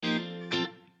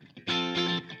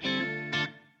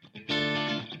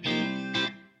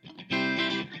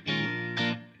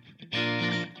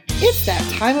It's that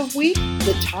time of week,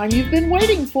 the time you've been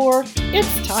waiting for.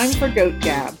 It's time for Goat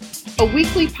Gab, a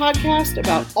weekly podcast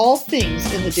about all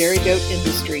things in the dairy goat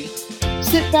industry.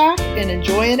 Sit back and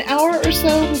enjoy an hour or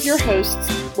so with your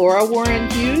hosts, Laura Warren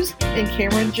Hughes and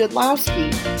Cameron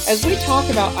Jadlowski, as we talk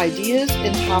about ideas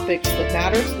and topics that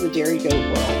matter to the dairy goat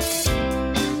world.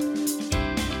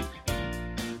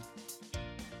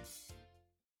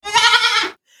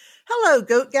 Hello,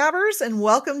 Goat Gabbers, and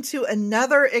welcome to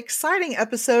another exciting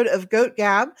episode of Goat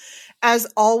Gab. As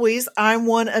always, I'm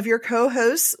one of your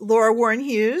co-hosts, Laura Warren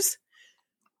Hughes.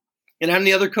 And I'm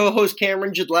the other co-host,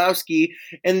 Cameron Jadlowski.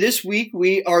 And this week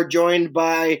we are joined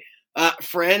by a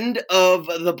friend of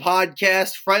the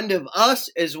podcast, friend of us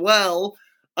as well,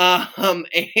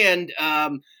 and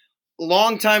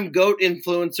longtime goat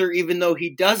influencer, even though he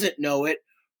doesn't know it,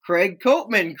 Craig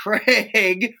Coatman.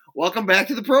 Craig, welcome back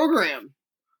to the program.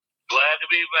 Glad to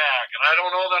be back. And I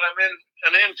don't know that I'm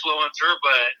an influencer,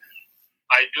 but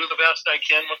I do the best I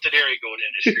can with the dairy goat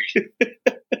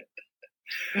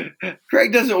industry.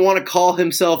 Craig doesn't want to call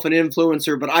himself an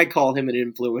influencer, but I call him an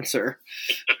influencer.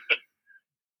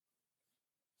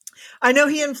 I know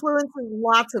he influences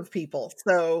lots of people,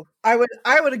 so I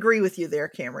would agree with you there,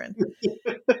 Cameron.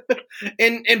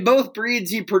 And both breeds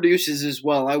he produces as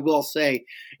well, I will say.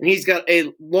 And he's got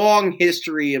a long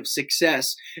history of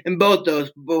success in both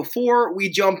those. Before we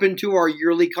jump into our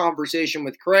yearly conversation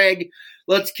with Craig,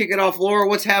 let's kick it off. Laura,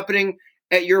 what's happening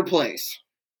at your place?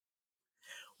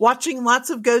 Watching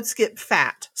lots of goats get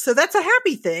fat. So that's a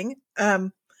happy thing.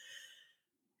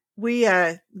 We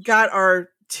got our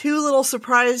two little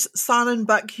surprise son and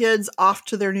buck kids off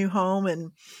to their new home.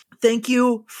 And thank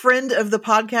you, friend of the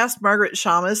podcast, Margaret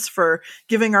Shamus, for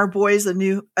giving our boys a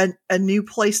new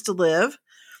place to live.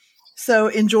 So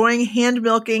enjoying hand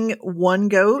milking one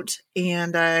goat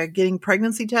and getting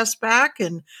pregnancy tests back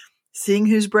and seeing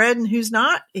who's bred and who's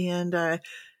not. And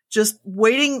just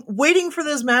waiting for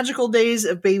those magical days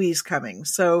of babies coming.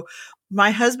 So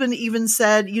my husband even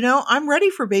said, I'm ready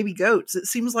for baby goats. It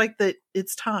seems like that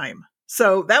it's time.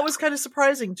 So that was kind of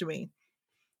surprising to me.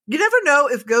 You never know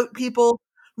if goat people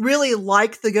really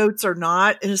like the goats or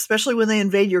not, and especially when they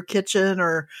invade your kitchen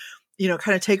or,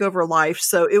 kind of take over life.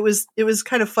 So it was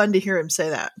kind of fun to hear him say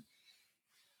that.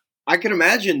 I can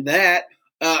imagine that.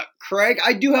 Craig,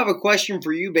 I do have a question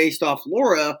for you based off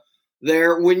Laura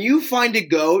there. When you find a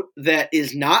goat that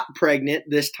is not pregnant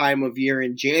this time of year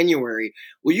in January,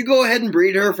 will you go ahead and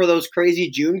breed her for those crazy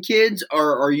June kids,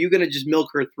 or are you going to just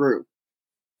milk her through?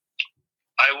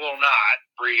 I will not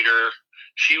breed her.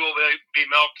 She will be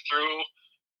milked through.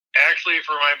 Actually,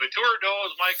 for my mature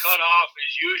does, my cutoff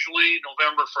is usually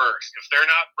November 1st. If they're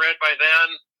not bred by then,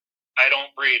 I don't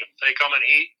breed them. If they come in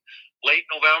heat late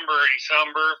November or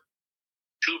December,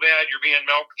 too bad you're being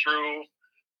milked through.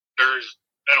 There's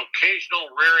an occasional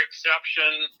rare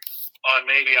exception on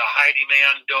maybe a high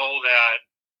demand doe that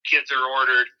kids are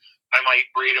ordered. I might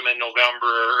breed them in November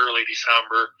or early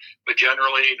December, but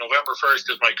generally November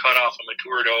 1st is my cutoff of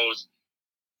mature does.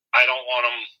 I don't want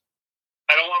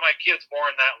my kids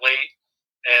born that late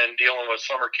and dealing with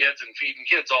summer kids and feeding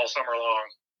kids all summer long.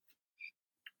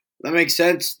 That makes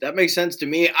sense. That makes sense to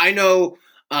me. I know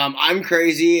I'm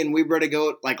crazy, and we bred a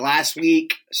goat like last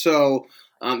week, so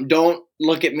don't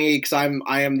look at me because I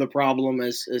am the problem,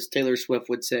 as Taylor Swift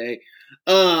would say.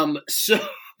 But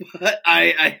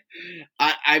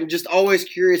I'm just always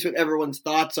curious what everyone's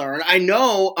thoughts are. And I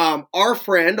know our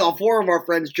friend, all four of our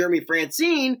friends, Jeremy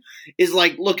Francine, is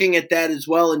like looking at that as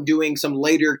well and doing some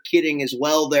later kidding as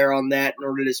well there on that in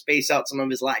order to space out some of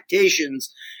his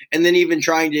lactations. And then even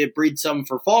trying to breed some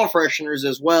for fall fresheners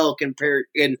as well,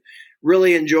 and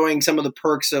really enjoying some of the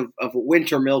perks of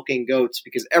winter milking goats,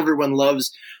 because everyone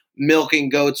loves milking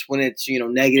goats when it's,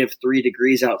 negative 3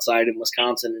 degrees outside in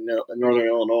Wisconsin and northern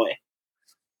Illinois.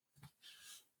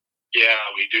 Yeah,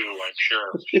 we do, I'm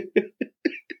sure.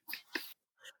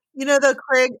 Though,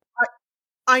 Craig,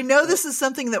 I know this is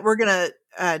something that we're going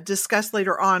to discuss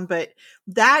later on, but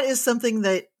that is something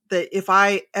that if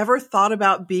I ever thought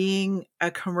about being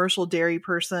a commercial dairy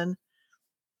person,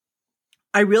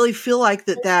 I really feel like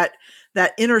that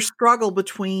inner struggle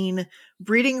between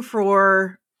breeding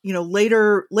for,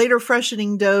 later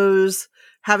freshening does,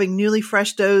 having newly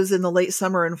fresh does in the late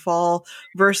summer and fall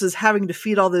versus having to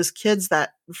feed all those kids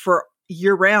that for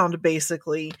year round,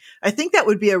 basically. I think that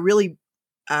would be a really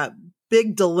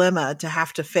big dilemma to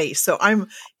have to face. So I'm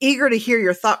eager to hear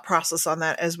your thought process on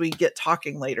that as we get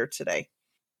talking later today.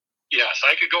 Yes,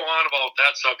 I could go on about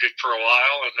that subject for a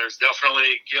while, and there's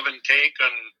definitely give and take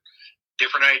and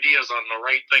different ideas on the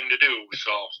right thing to do.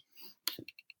 So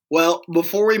Well,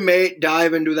 before we may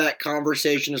dive into that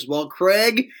conversation as well,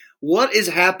 Craig, what is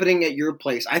happening at your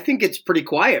place? I think it's pretty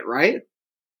quiet, right?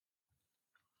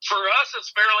 For us,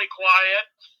 it's fairly quiet.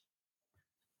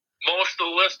 Most of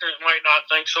the listeners might not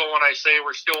think so when I say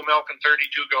we're still milking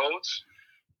 32 goats.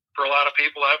 For a lot of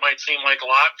people, that might seem like a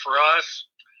lot. For us,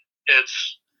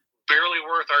 it's barely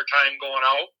worth our time going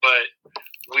out, but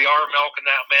we are milking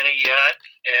that many yet,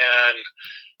 and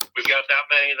we've got that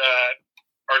many that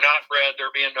are not bred.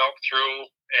 They're being milked through,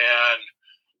 and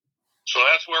so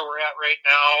that's where we're at right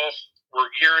now.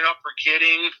 We're gearing up for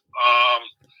kidding.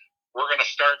 We're going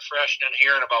to start freshening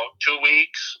here in about 2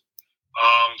 weeks.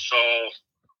 So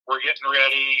we're getting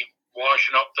ready,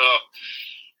 washing up the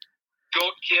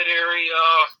goat kid area,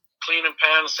 cleaning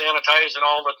pens, sanitizing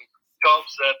all the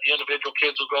tubs that the individual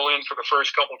kids will go in for the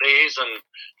first couple days, and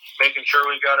making sure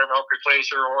we've got our milk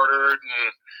replacer ordered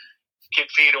and kid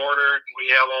feed ordered.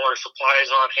 We have all our supplies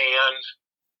on hand,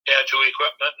 add to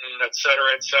equipment, and et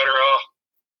cetera, et cetera.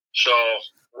 So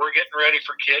we're getting ready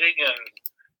for kidding. In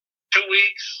 2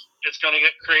 weeks, it's going to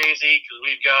get crazy because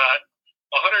we've got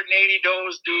 180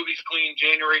 does due between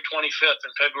January 25th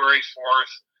and February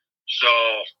 4th. So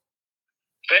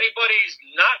if anybody's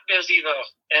not busy the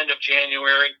end of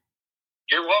January,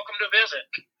 you're welcome to visit.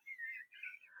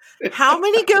 How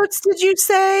many goats did you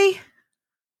say?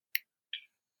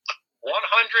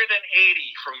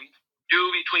 180 from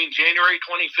due between January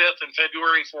 25th and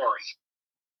February 4th.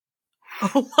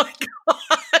 Oh my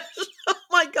gosh. Oh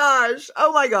my gosh.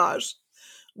 Oh my gosh.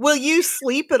 Will you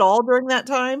sleep at all during that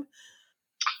time?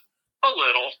 A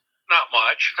little, not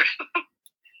much.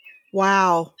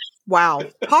 Wow. Wow.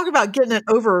 Talk about getting it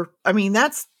over. I mean,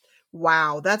 that's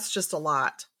just a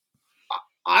lot.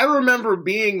 I remember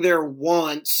being there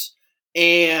once,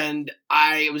 and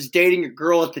I was dating a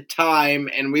girl at the time,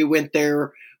 and we went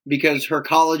there because her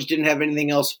college didn't have anything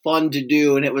else fun to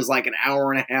do, and it was like an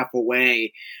hour and a half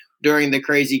away during the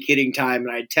crazy kidding time.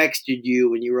 And I texted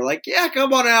you, and you were like, yeah,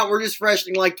 come on out. We're just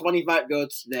freshening like 25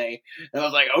 goats today. And I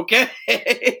was like, okay.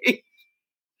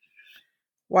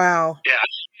 Wow. Yeah,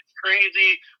 it's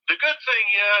crazy. The good thing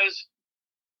is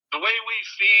the way we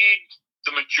feed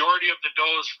the majority of the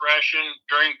does freshen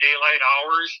during daylight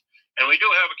hours, and we do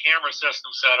have a camera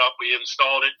system set up. We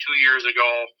installed it 2 years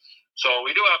ago. So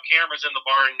we do have cameras in the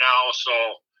barn now. So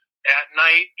at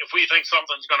night, if we think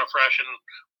something's going to freshen,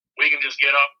 we can just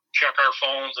get up, check our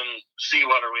phones, and see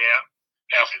whether we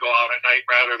have to go out at night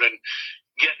rather than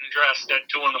getting dressed at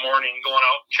 2 in the morning, going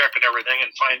out and checking everything and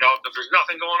find out that there's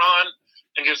nothing going on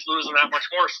and just losing that much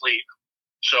more sleep.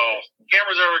 So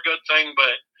cameras are a good thing,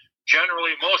 but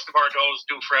generally most of our does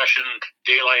do freshen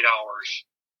daylight hours.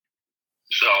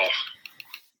 So.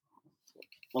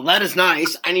 Well, that is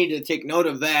nice. I need to take note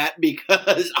of that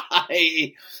because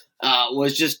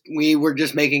we were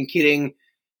just making kidding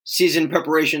season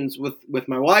preparations with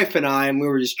my wife and I, and we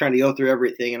were just trying to go through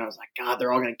everything, and I was like, God,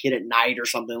 they're all going to kid at night or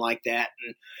something like that.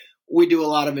 And we do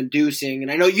a lot of inducing, and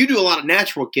I know you do a lot of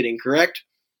natural kidding, correct?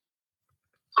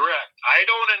 Correct. I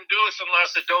don't induce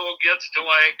unless the doe gets to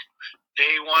like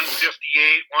day 158,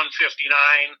 159.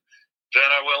 Then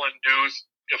I will induce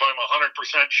if I'm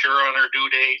 100% sure on her due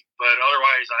date, but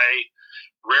otherwise I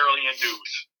rarely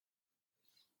induce.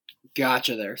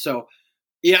 Gotcha there. So,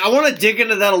 yeah, I want to dig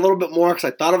into that a little bit more because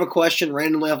I thought of a question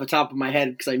randomly off the top of my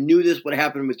head because I knew this would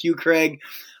happen with you, Craig.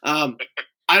 I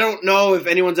don't know if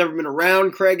anyone's ever been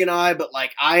around Craig and I, but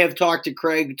like I have talked to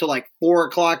Craig till like 4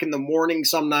 o'clock in the morning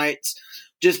some nights,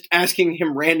 just asking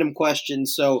him random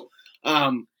questions. So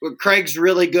Craig's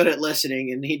really good at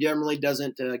listening, and he generally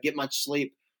doesn't get much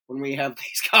sleep when we have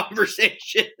these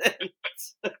conversations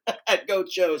at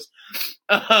goat shows.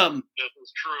 That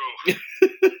is true.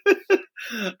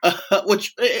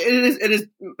 Which it is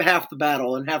half the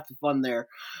battle and half the fun there.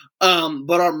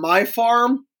 But on my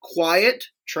farm, quiet,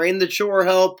 train the chore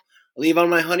help, leave on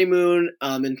my honeymoon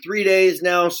in 3 days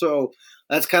now, so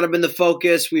that's kind of been the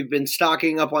focus. We've been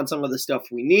stocking up on some of the stuff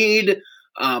we need.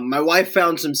 My wife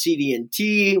found some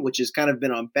CD&T, which has kind of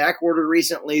been on back order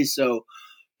recently, so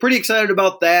pretty excited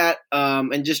about that,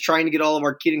 and just trying to get all of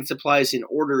our kidding supplies in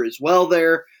order as well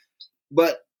there.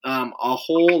 But a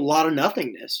whole lot of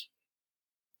nothingness.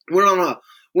 Went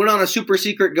on a super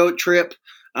secret goat trip,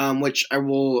 which I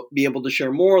will be able to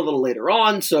share more a little later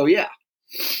on. So yeah.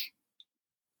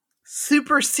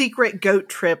 Super secret goat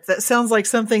trip. That sounds like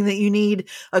something that you need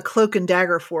a cloak and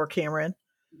dagger for, Cameron.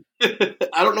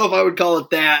 I don't know if I would call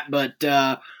it that, but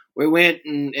we went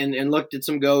and looked at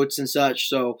some goats and such.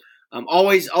 So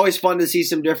always fun to see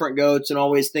some different goats and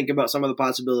always think about some of the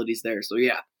possibilities there. So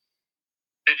yeah.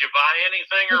 Did you buy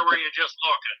anything or were you just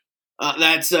looking?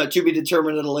 That's to be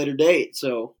determined at a later date.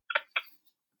 So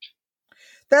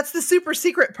that's the super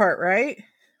secret part, right?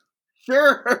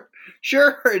 Sure.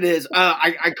 Sure it is.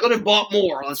 I could have bought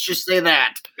more. Let's just say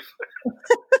that.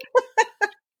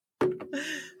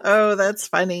 Oh, that's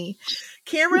funny.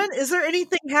 Cameron, is there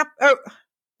anything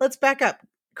let's back up.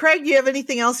 Craig, do you have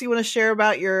anything else you want to share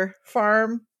about your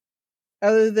farm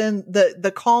other than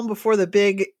the calm before the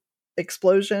big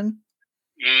explosion?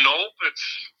 Nope.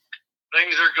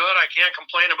 Things are good. I can't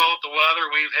complain about the weather.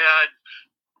 We've had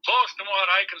close to what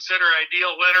I consider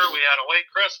ideal winter. We had a late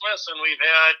Christmas, and we've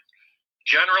had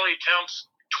generally temps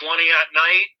 20 at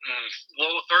night and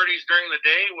low 30s during the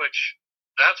day, which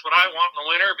that's what I want in the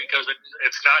winter because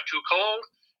it's not too cold,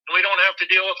 and we don't have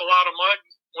to deal with a lot of mud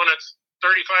when it's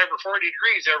 35 or 40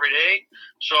 degrees every day.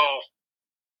 So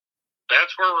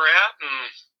that's where we're at, and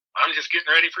I'm just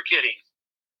getting ready for kidding.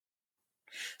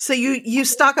 So you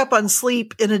stock up on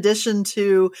sleep in addition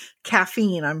to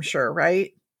caffeine, I'm sure,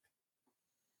 right?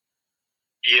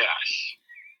 Yes.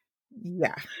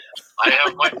 Yeah.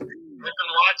 I've been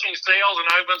watching sales,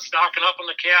 and I've been stocking up on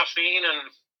the caffeine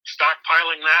and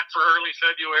stockpiling that for early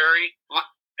February.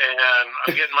 And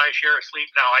I'm getting my share of sleep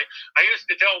now. I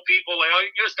used to tell people, they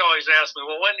used to always ask me,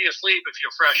 well, when do you sleep if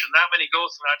you're fresh? And that many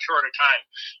goats in that short a time.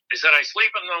 They said, I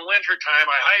sleep in the winter time,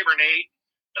 I hibernate,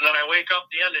 and then I wake up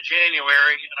the end of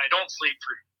January, and I don't sleep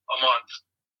for a month.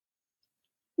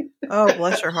 Oh,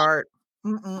 bless your heart.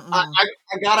 I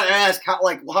gotta ask, how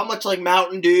much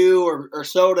Mountain Dew or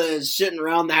soda is sitting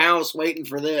around the house waiting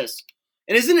for this?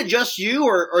 And isn't it just you,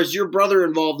 or is your brother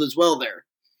involved as well there?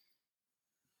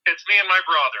 It's me and my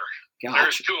brother. Gotcha.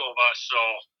 There's two of us, so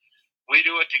we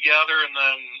do it together, and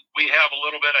then we have a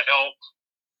little bit of help,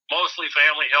 mostly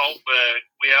family help, but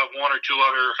we have one or two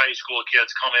other high school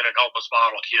kids come in and help us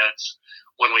bottle kids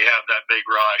when we have that big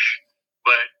rush.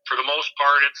 But for the most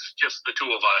part, it's just the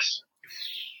two of us.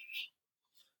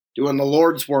 Doing the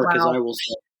Lord's work, wow. As I will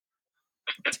say.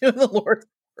 Doing the Lord's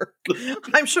work.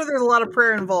 I'm sure there's a lot of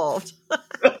prayer involved.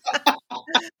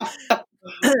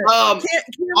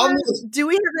 Do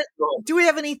we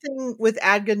have anything with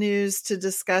ADGA news to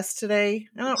discuss today?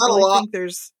 I don't really think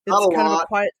it's kind of a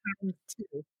quiet time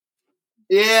too.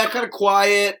 Yeah, kind of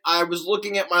quiet. I was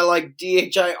looking at my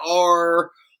DHIR,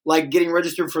 getting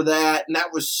registered for that, and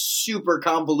that was super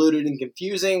convoluted and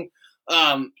confusing.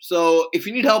 So if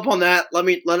you need help on that,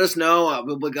 let us know.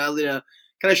 We'll be glad to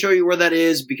kind of show you where that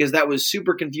is because that was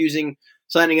super confusing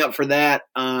signing up for that.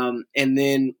 And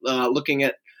then looking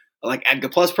at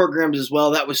ADGA Plus programs as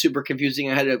well. That was super confusing.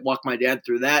 I had to walk my dad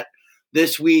through that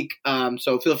this week.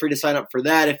 So feel free to sign up for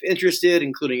that if interested,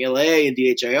 including LAA and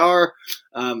DHIR,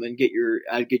 and get your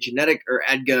ADGA Genetic or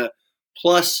ADGA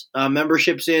Plus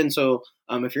memberships in. So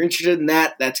if you're interested in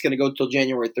that, that's going to go till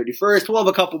January 31st. We'll have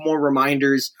a couple more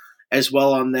reminders as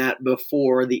well on that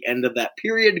before the end of that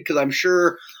period because I'm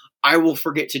sure I will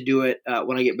forget to do it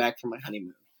when I get back from my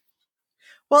honeymoon.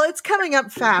 Well, it's coming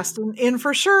up fast, and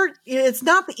for sure, it's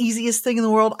not the easiest thing in the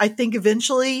world. I think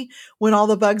eventually, when all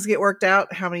the bugs get worked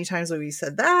out, how many times have we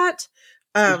said that?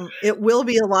 It will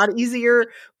be a lot easier.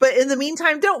 But in the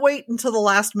meantime, don't wait until the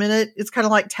last minute. It's kind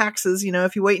of like taxes.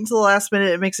 If you wait until the last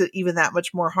minute, it makes it even that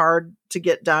much more hard to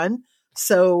get done.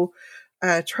 So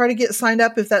try to get signed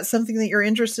up if that's something that you're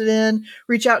interested in.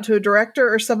 Reach out to a director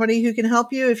or somebody who can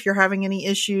help you. If you're having any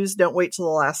issues, don't wait till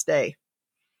the last day.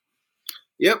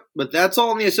 Yep, but that's all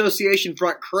on the association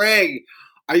front. Craig,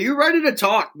 are you ready to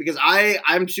talk? Because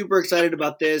I'm super excited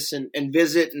about this and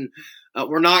visit, and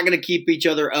we're not going to keep each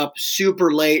other up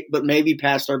super late, but maybe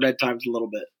past our bedtimes a little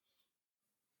bit.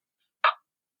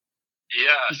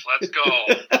 Yes, let's go.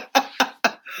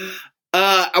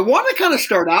 I want to kind of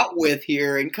start out with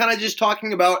here and kind of just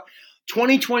talking about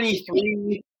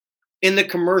 2023 in the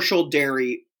commercial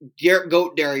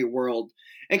goat dairy world.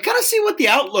 And kind of see what the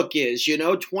outlook is.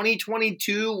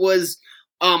 2022 was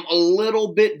a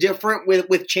little bit different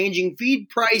with changing feed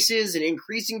prices and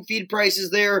increasing feed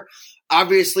prices there.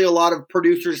 Obviously, a lot of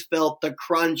producers felt the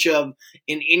crunch of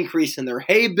an increase in their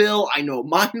hay bill. I know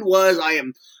mine was. I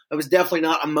was definitely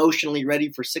not emotionally ready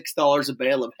for $6 a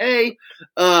bale of hay.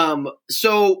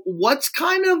 So what's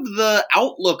kind of the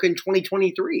outlook in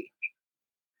 2023?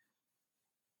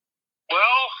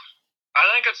 Well, I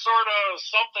think it's sort of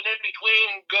something in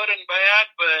between good and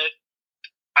bad, but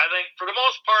I think for the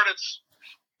most part it's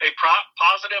a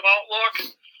positive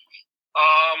outlook.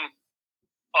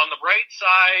 On the bright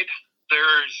side,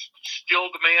 there's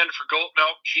still demand for goat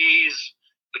milk cheese.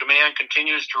 The demand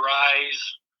continues to rise.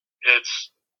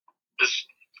 This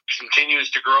continues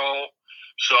to grow,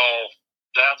 so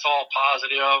that's all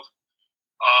positive.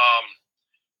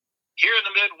 Here in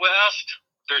the Midwest,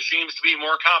 there seems to be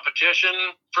more competition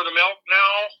for the milk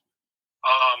now.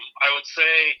 I would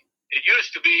say it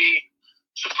used to be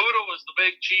Saputo was the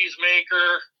big cheese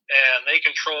maker, and they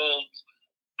controlled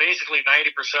basically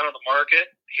 90% of the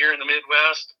market here in the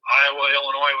Midwest, Iowa,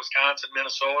 Illinois, Wisconsin,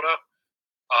 Minnesota.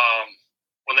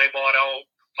 When they bought out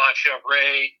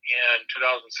Montchevrolet in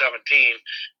 2017,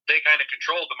 they kind of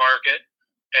controlled the market,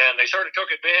 and they sort of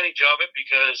took advantage of it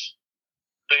because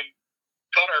they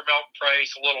cut our milk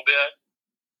price a little bit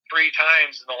 3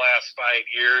 times in the last 5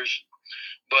 years.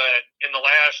 But in the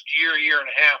last year and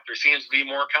a half, there seems to be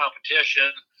more competition.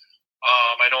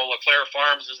 I know LeClaire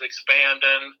Farms is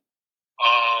expanding.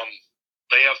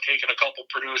 They have taken a couple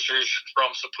producers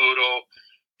from Saputo,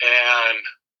 and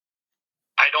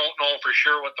I don't know for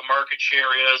sure what the market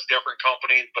share is, different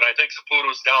companies, but I think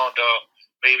Saputo's down to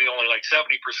maybe only like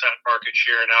 70% market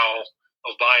share now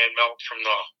of buying milk from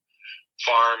the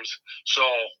farms. So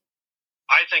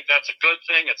I think that's a good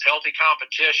thing. It's healthy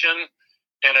competition,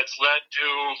 and it's led to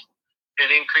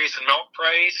an increase in milk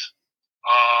price.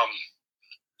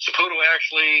 Saputo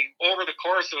actually, over the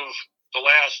course of the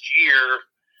last year,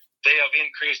 they have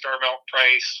increased our milk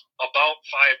price about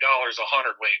 $5 a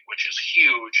hundredweight, which is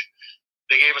huge.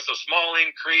 They gave us a small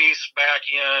increase back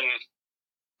in,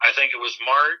 I think it was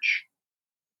March.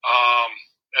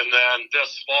 And then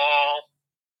this fall,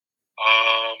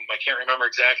 I can't remember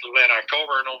exactly when,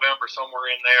 October or November,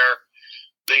 somewhere in there,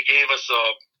 they gave us a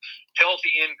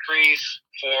healthy increase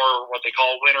for what they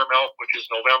call winter milk, which is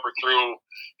November through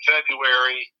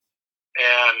February.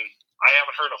 And I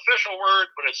haven't heard an official word,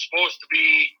 but it's supposed to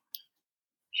be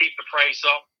keep the price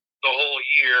up the whole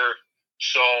year.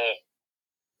 So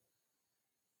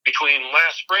between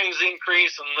last spring's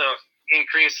increase and the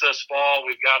increase this fall,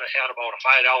 we've had about a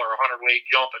 $5 a hundredweight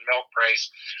jump in milk price,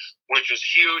 which is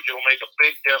huge. It'll make a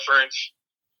big difference.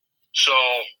 So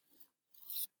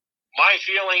my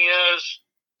feeling is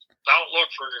the outlook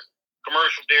for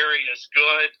commercial dairy is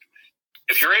good.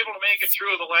 If you're able to make it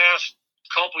through the last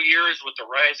couple years with the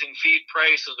rising feed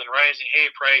prices and rising hay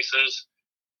prices,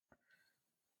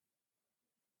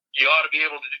 you ought to be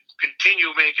able to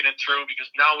continue making it through, because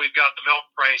now we've got the milk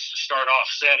price to start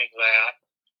offsetting that.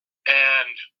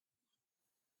 And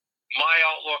my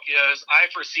outlook is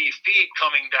I foresee feed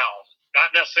coming down,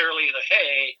 not necessarily the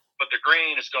hay, but the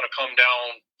grain is going to come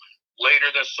down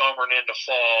later this summer and into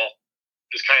fall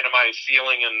is kind of my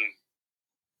feeling and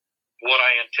what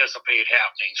I anticipate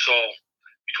happening. So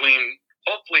between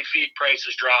hopefully feed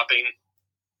prices dropping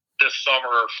this summer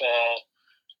or fall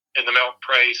and the milk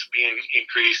price being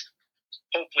increased,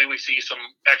 hopefully we see some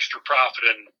extra profit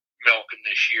in milk in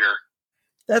this year.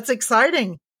 That's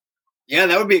exciting. Yeah,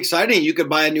 that would be exciting. You could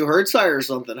buy a new herd sire or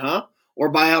something, huh? Or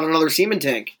buy out another semen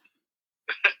tank.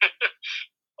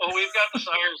 Oh, we've got the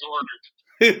sires ordered.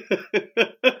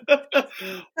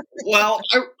 Well,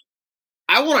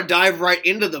 I want to dive right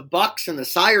into the bucks and the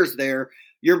sires there.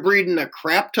 You're breeding a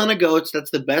crap ton of goats.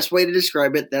 That's the best way to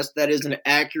describe it. That is an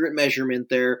accurate measurement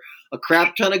there. A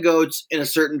crap ton of goats in a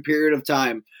certain period of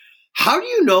time. How do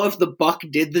you know if the buck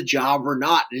did the job or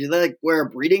not? Did they like wear a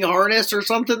breeding harness or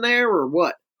something there, or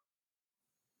what?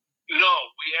 No,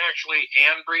 we actually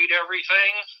hand breed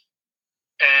everything.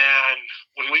 And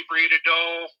when we breed a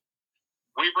doe,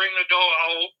 we bring the doe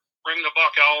out, bring the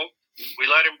buck out. We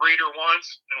let him breed her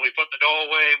once, and we put the doe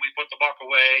away, we put the buck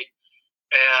away.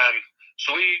 And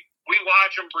so we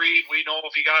watch him breed. We know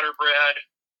if he got her bred,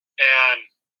 and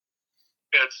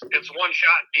it's one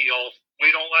shot deal.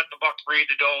 We don't let the buck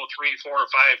breed the doe 3, 4, or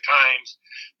 5 times,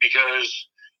 because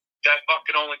that buck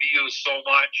can only be used so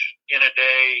much in a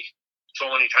day, so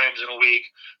many times in a week.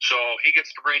 So he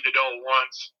gets to breed the doe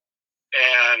once,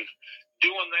 and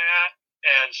doing that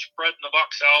and spreading the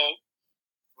bucks out,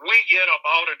 we get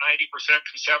about a 90%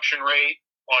 conception rate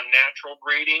on natural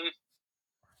breeding.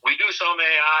 We do some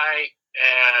AI,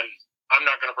 and I'm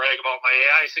not going to brag about my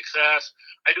AI success.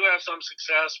 I do have some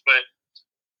success, but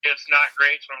it's not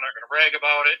great, so I'm not going to brag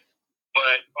about it.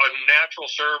 But on natural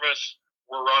service,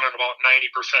 we're running about 90%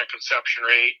 conception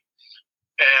rate.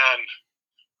 And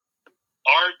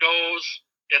our does,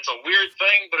 it's a weird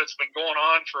thing, but it's been going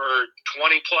on for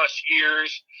 20 plus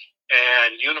years,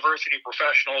 and university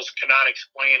professionals cannot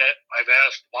explain it. I've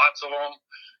asked lots of them,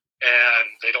 and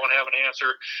they don't have an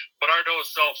answer. But our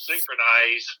does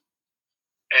self-synchronize,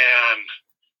 and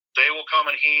they will come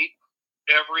and heat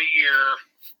every year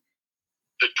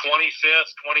the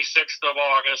 25th, 26th of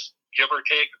August, give or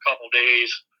take a couple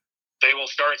days. They will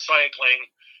start cycling,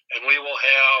 and we will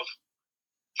have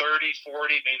 30,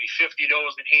 40, maybe 50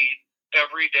 does in heat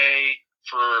every day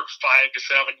for 5 to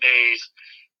 7 days.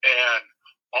 And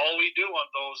all we do on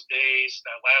those days,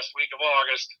 that last week of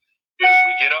August, is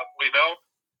we get up, we milk,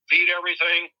 feed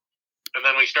everything, and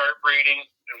then we start breeding,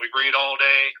 and we breed all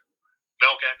day,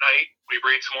 milk at night, we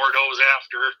breed some more does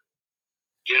after,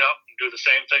 get up and do the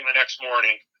same thing the next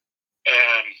morning.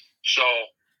 And so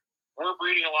we're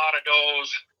breeding a lot of does,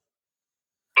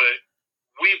 but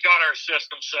we've got our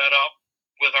system set up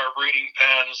with our breeding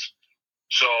pens.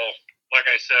 So, like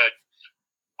I said,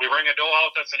 we bring a doe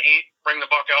out that's in heat, bring the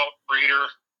buck out, breeder,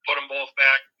 put them both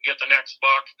back, get the next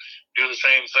buck, do the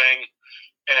same thing.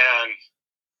 And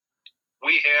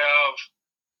we have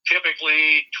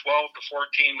typically 12 to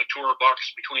 14 mature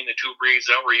bucks between the two breeds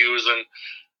that we're using.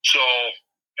 So,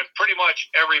 and pretty much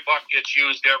every buck gets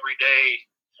used every day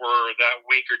for that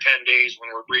week or 10 days when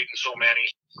we're breeding so many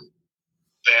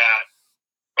that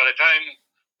by the time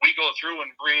we go through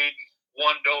and breed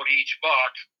one doe to each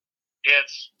buck,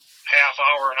 it's half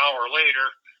hour, an hour later,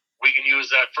 we can use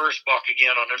that first buck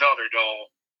again on another doe.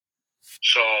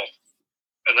 So,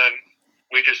 and then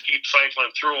we just keep cycling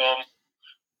through them.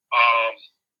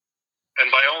 And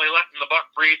by only letting the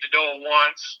buck breed the doe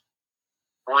once,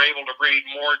 we're able to breed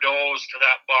more does to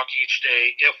that buck each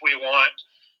day if we want.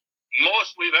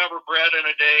 Most we've ever bred in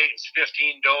a day is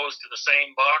 15 does to the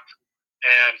same buck,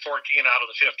 and 14 out of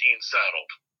the 15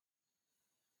 settled.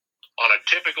 On a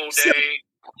typical day,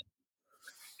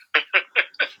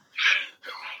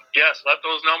 yes, let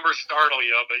those numbers startle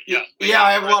you, but yeah. Yeah,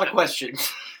 I have a lot of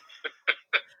questions.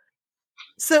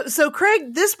 So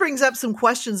Craig, this brings up some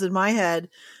questions in my head.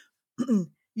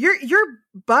 Your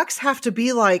bucks have to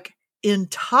be like in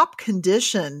top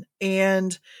condition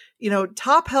and,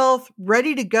 top health,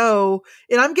 ready to go.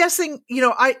 And I'm guessing,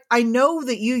 I know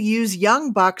that you use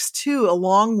young bucks too,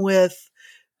 along with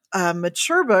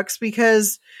mature bucks,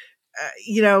 because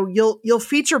you'll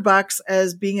feature bucks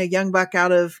as being a young buck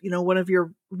out of, one of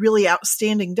your really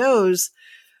outstanding does.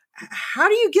 How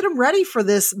do you get them ready for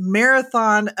this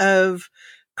marathon of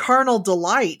carnal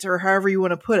delight, or however you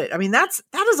want to put it? I mean, that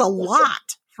is a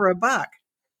lot for a buck.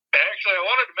 Actually, I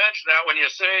wanted to mention that when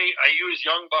you say I use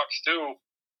young bucks too.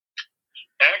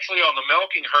 Actually, on the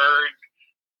milking herd,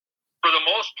 for the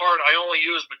most part, I only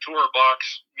use mature bucks,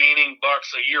 meaning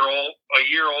bucks a year old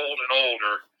and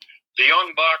older. The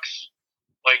young bucks,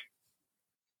 like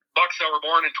bucks that were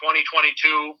born in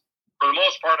 2022, for the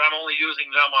most part, I'm only using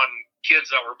them on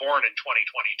kids that were born in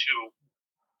 2022.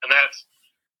 And that's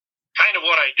kind of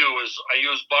what I do is I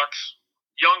use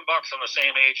young bucks on the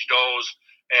same age does,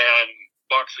 and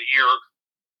bucks a year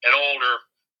and older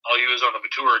I'll use on the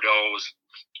mature does.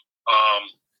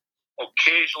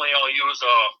 Occasionally I'll use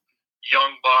a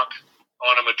young buck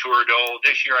on a mature doe.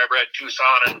 This year I bred two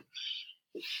Saanen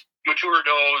mature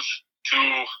does to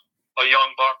a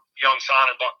young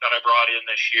Saanen buck that I brought in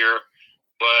this year.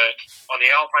 But on the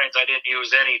Alpines, I didn't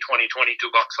use any 2022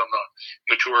 bucks on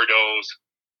the mature does.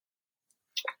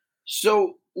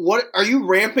 So, what are you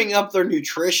ramping up their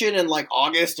nutrition in like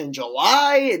August and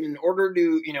July in order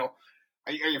to,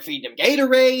 are you feeding them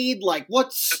Gatorade? Like,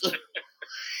 what's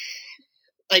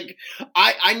like?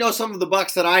 I know some of the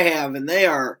bucks that I have, and they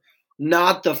are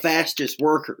not the fastest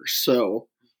workers. So,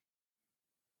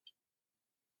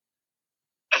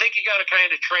 I think you got to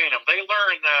kind of train them. They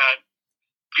learn that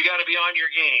you got to be on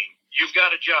your game. You've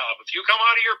got a job. If you come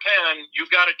out of your pen,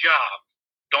 you've got a job.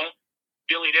 Don't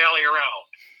dilly-dally around.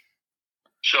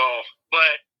 So,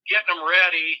 but getting them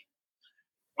ready,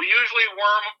 we usually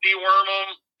deworm them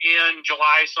in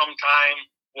July sometime.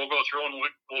 We'll go through and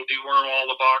we'll deworm all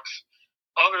the bucks.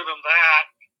 Other than that,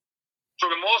 for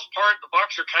the most part, the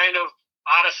bucks are kind of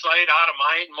out of sight, out of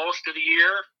mind most of the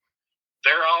year.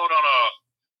 They're out on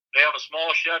they have a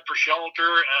small shed for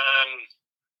shelter and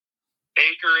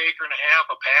acre and a half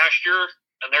of pasture,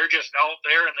 and they're just out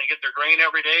there and they get their grain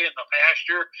every day in the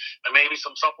pasture and maybe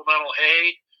some supplemental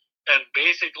hay. And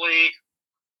basically,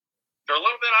 they're a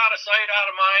little bit out of sight,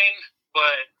 out of mind,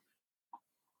 but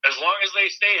as long as they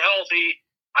stay healthy,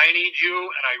 I need you,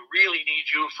 and I really need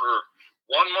you for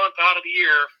 1 month out of the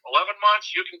year. 11 months,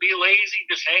 you can be lazy,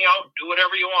 just hang out, do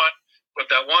whatever you want.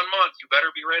 But that 1 month, you better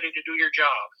be ready to do your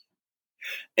job.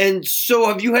 And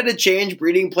so have you had to change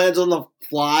breeding plans on the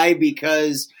fly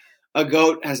because a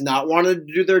goat has not wanted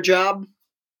to do their job?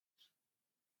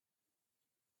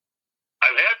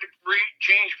 I've had to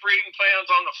change breeding plans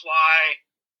on the fly.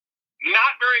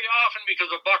 Not very often because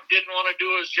a buck didn't want to do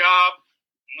his job.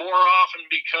 More often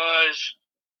because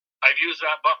I've used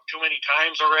that buck too many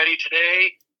times already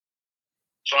today.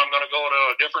 So I'm going to go to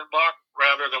a different buck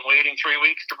rather than waiting 3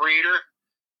 weeks to breed her.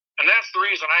 And that's the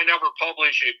reason I never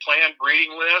publish a planned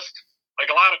breeding list. Like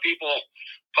a lot of people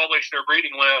publish their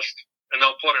breeding list and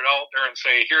they'll put it out there and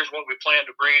say, here's what we plan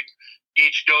to breed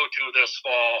each doe to this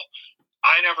fall.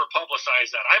 I never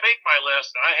publicize that. I make my list,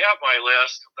 and I have my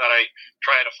list that I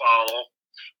try to follow,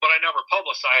 but I never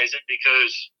publicize it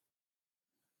because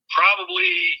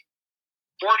probably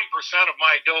 40% of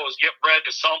my does get bred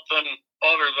to something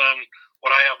other than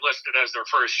what I have listed as their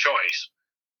first choice.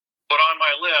 But on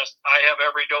my list, I have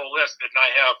every doe listed, and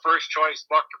I have first choice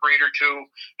buck to breeder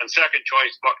 2 and second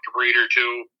choice buck to breeder 2.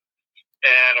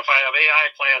 And if I have AI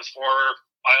plans for her,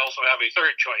 I also have a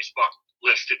third choice buck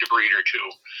listed to breeder 2.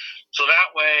 So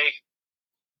that way,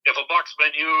 if a buck's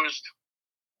been used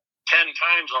 10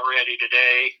 times already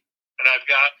today, and I've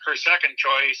got her second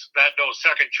choice, that doe's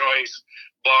second choice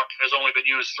buck has only been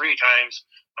used 3 times,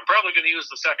 I'm probably going to use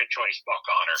the second choice buck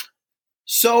on her.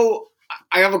 So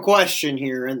I have a question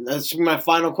here, and that's my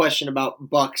final question about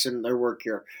bucks and their work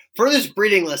here. For this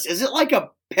breeding list, is it like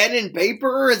a pen and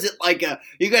paper, or is it like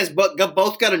you guys both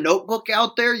got a notebook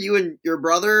out there, you and your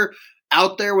brother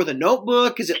out there with a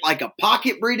notebook? Is it like a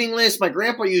pocket breeding list? My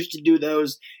grandpa used to do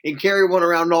those and carry one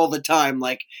around all the time.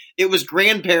 Like it was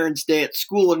grandparents' day at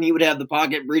school, and he would have the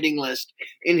pocket breeding list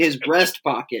in his breast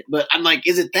pocket. But I'm like,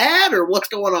 is it that, or what's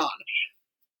going on?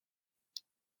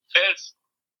 It's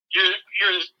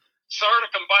you're sort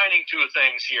of combining 2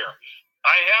 things here.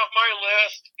 I have my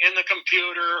list in the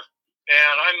computer,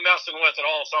 and I'm messing with it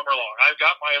all summer long. I've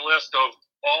got my list of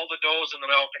all the does in the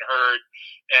milking herd,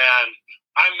 and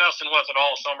I'm messing with it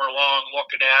all summer long,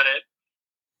 looking at it,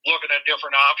 looking at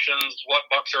different options,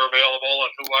 what bucks are available,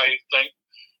 and who I think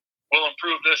will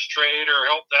improve this trade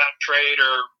or help that trade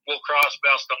or will cross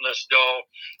best on this doe.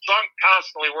 So I'm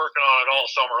constantly working on it all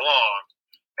summer long.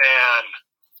 And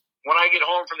when I get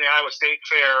home from the Iowa State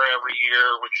Fair every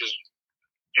year, which is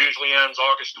usually ends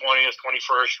August 20th,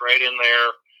 21st, right in there,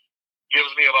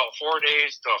 gives me about 4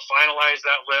 days to finalize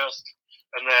that list.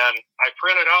 And then I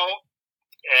print it out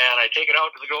and I take it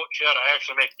out to the goat shed. I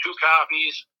actually make 2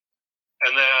 copies.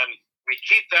 And then we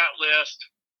keep that list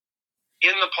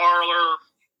in the parlor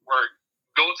where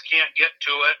goats can't get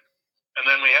to it. And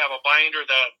then we have a binder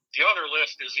that the other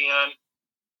list is in.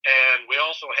 And we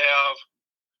also have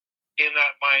in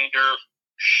that binder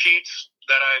sheets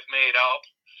that I've made up,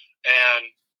 and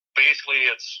basically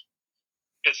it's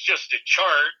just a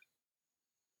chart.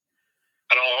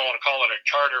 I don't want to call it a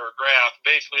chart or a graph.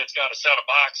 Basically, it's got a set of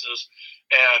boxes,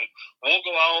 and we'll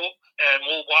go out and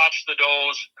we'll watch the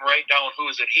does and write down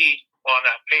who's in heat on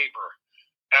that paper.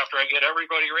 After I get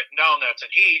everybody written down that's in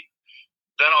heat,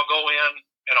 then I'll go in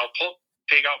and I'll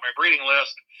take out my breeding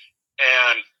list,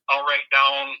 and I'll write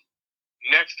down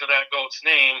next to that goat's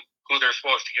name who they're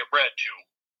supposed to get bred to.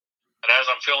 And as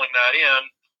I'm filling that in,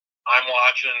 I'm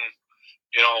watching,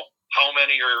 how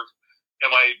many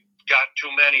am I got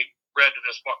too many bred to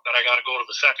this buck that I got to go to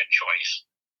the second choice.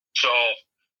 So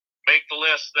make the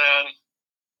list then,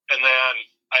 and then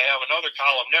I have another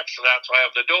column next to that. So I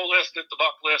have the doe listed, the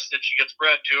buck listed, she gets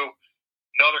bred to,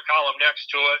 another column next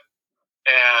to it.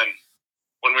 And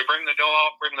when we bring the doe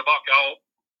out, bring the buck out,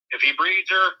 if he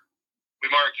breeds her, we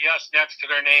mark yes next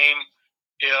to their name.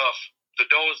 If the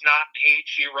doe is not in heat,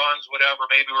 she runs, whatever,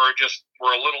 maybe we're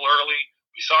a little early.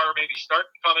 We saw her maybe start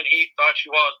to come in heat, thought she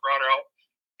was, brought her out.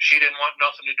 She didn't want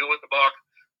nothing to do with the buck.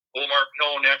 We'll mark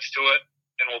no next to it,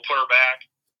 and we'll put her back.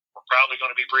 We're probably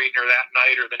going to be breeding her that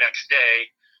night or the next day.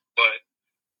 But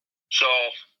so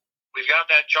we've got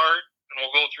that chart, and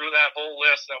we'll go through that whole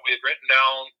list that we had written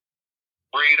down,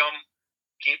 breed them,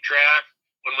 keep track.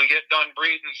 When we get done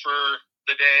breeding for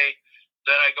the day,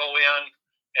 then I go in,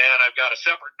 and I've got a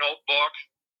separate notebook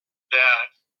that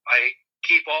I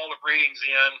keep all the breedings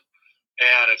in,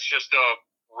 and it's just a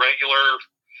regular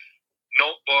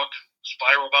notebook,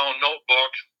 spiral-bound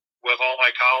notebook with all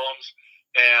my columns,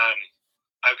 and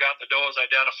I've got the does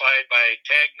identified by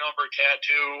tag number,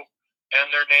 tattoo, and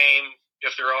their name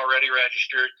if they're already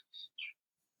registered.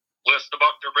 List the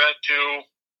buck they're bred to,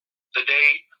 the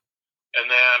date,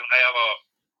 and then I have a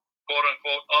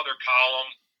quote-unquote other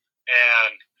column,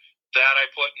 and that I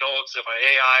put notes if I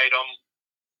AI'd them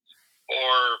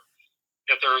or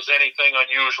if there was anything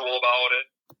unusual about it.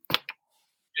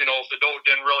 If the doe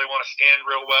didn't really want to stand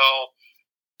real well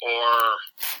or,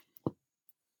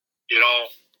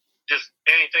 just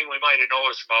anything we might have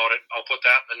noticed about it, I'll put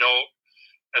that in the note.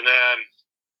 And then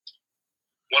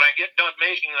when I get done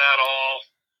making that all,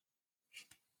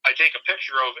 I take a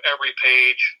picture of every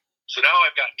page. So now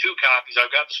I've got 2 copies.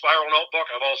 I've got the spiral notebook.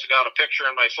 I've also got a picture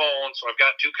in my phone, so I've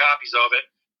got 2 copies of it.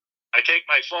 I take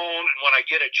my phone, and when I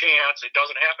get a chance, it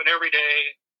doesn't happen every day,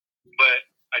 but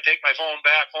I take my phone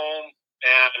back home,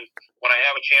 and when I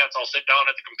have a chance, I'll sit down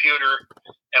at the computer,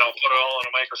 and I'll put it all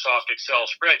in a Microsoft Excel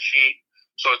spreadsheet,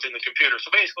 so it's in the computer. So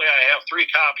basically, I have 3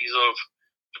 copies of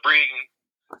the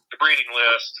breeding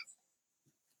list,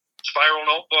 spiral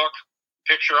notebook,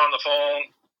 picture on the phone,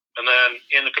 and then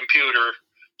in the computer.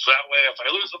 So that way, if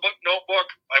I lose the notebook,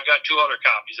 I've got 2 other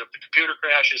copies. If the computer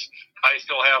crashes, I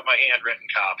still have my handwritten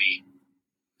copy.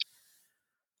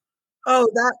 Oh,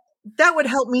 that would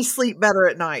help me sleep better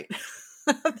at night.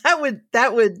 that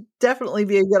would definitely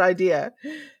be a good idea.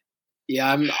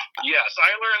 Yeah, Yes,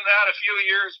 I learned that a few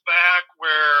years back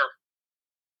where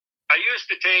I used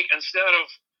to take, instead of,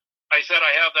 I said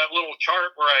I have that little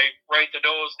chart where I write the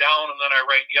does down and then I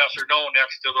write yes or no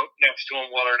next to them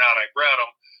whether or not I bred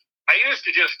them. I used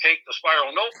to just take the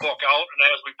spiral notebook out, and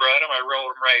as we bred them, I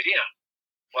wrote them right in.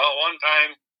 Well, one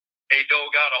time a doe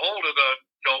got a hold of the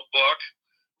notebook,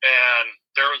 and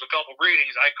there was a couple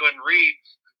breedings. I couldn't read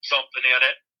something in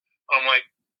it. I'm like,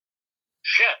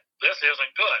 shit, this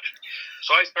isn't good.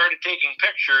 So I started taking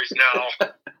pictures now.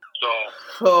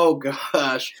 Oh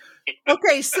gosh.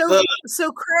 Okay, so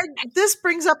Craig, this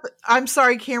brings up. I'm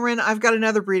sorry, Cameron. I've got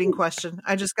another breeding question.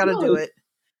 I just got to do it.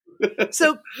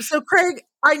 So Craig,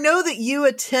 I know that you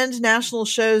attend national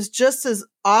shows just as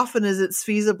often as it's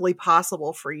feasibly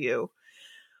possible for you.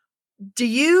 Do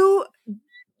you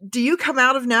come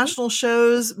out of national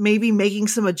shows maybe making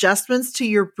some adjustments to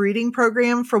your breeding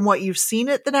program from what you've seen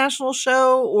at the national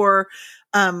show, or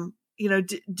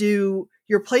do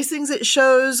your placings at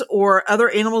shows or other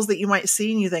animals that you might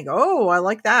see and you think, oh, I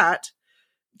like that,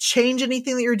 change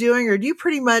anything that you're doing, or do you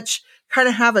pretty much kind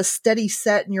of have a steady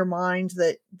set in your mind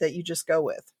that you just go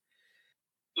with?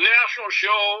 National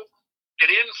show, it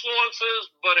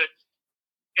influences, but it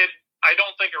I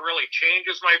don't think it really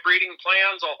changes my breeding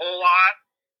plans a whole lot.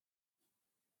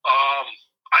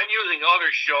 I'm using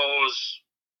other shows,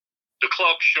 the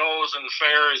club shows and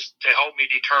fairs, to help me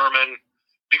determine,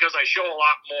 because I show a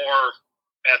lot more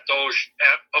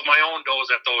of my own does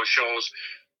at those shows,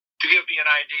 to give me an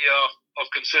idea of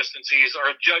consistencies,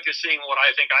 or judges seeing what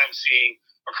I think I'm seeing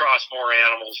across more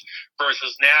animals.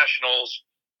 Versus nationals,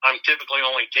 I'm typically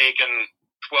only taking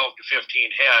 12 to 15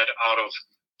 head out of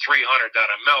 300 that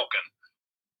I'm milking.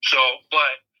 So,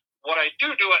 but what I do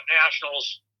at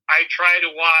nationals, I try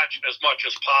to watch as much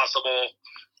as possible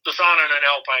the Saanen and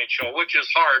Alpine show, which is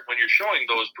hard when you're showing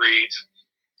those breeds.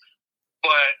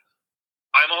 But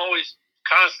I'm always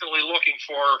constantly looking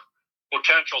for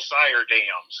potential sire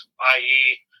dams,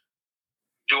 i.e.,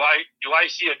 do I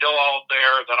see a doe out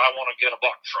there that I want to get a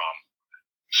buck from?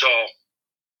 So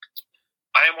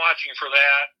I am watching for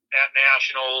that at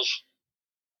nationals,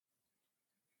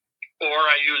 or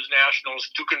I use nationals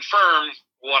to confirm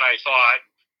what I thought.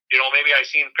 Maybe I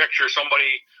seen a picture,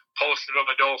 somebody posted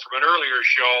of a doe from an earlier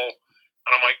show,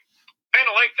 and I'm like, I kind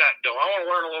of like that doe. I want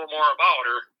to learn a little more about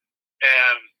her.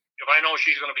 And if I know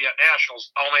she's going to be at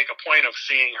nationals, I'll make a point of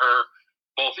seeing her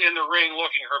both in the ring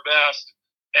looking her best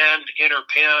and in her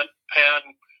pen,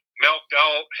 milked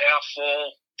out, half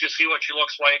full, just see what she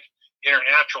looks like in her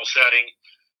natural setting,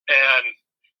 and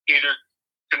either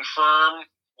confirm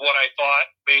what I thought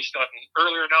based on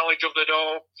earlier knowledge of the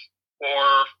doe, or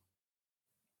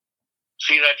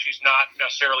see that she's not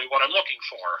necessarily what I'm looking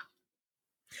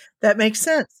for. That makes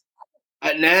sense.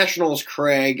 At nationals,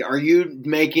 Craig, are you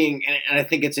making, and I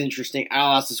think it's interesting,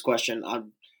 I'll ask this question.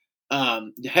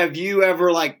 Have you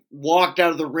ever walked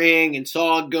out of the ring and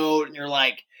saw a goat and you're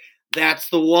like, that's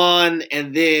the one,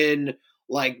 and then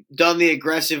done the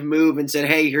aggressive move and said,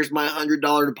 hey, here's my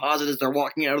 $100 deposit as they're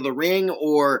walking out of the ring?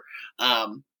 Or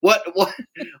what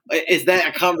is that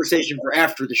a conversation for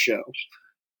after the show?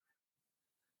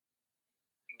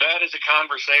 That is a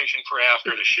conversation for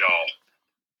after the show.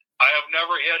 I have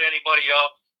never hit anybody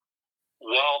up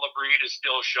while the breed is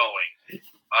still showing.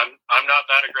 I'm not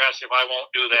that aggressive. I won't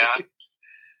do that.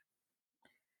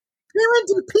 Cameron,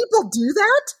 do people do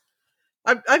that?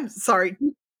 I'm sorry.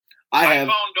 I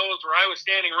found does where I was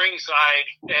standing ringside,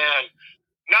 and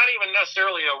not even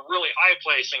necessarily a really high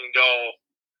placing doe.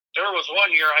 There was one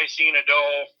year I seen a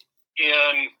doe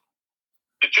in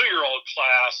the 2-year-old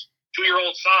class,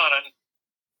 2-year-old Saanen,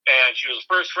 and she was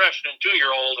first freshman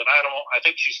 2-year-old, and I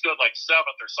think she stood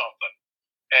 7th or something.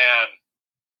 And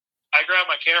I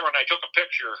grabbed my camera and I took a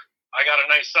picture. I got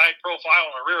a nice side profile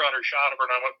and a rear udder shot of her,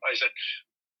 and I said,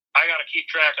 I got to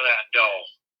keep track of that doe.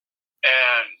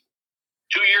 And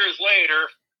 2 years later,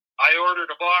 I ordered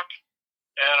a buck,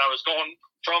 and I was going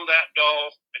from that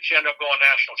doe, and she ended up going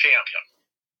national champion.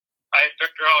 I had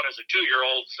picked her out as a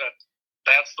 2-year-old, said,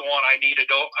 that's the one. I need a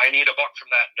doe. I need a buck from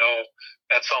that doe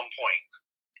at some point.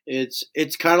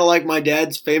 It's kind of like my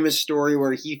dad's famous story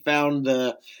where he found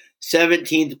the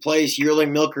 17th place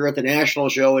yearling milker at the national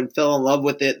show and fell in love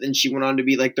with it. Then she went on to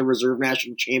be the reserve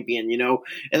national champion, and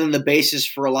then the basis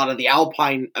for a lot of the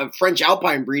Alpine, French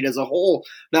Alpine breed as a whole,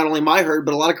 not only my herd,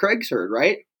 but a lot of Craig's herd,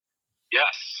 right?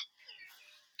 Yes.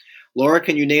 Laura,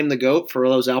 can you name the goat for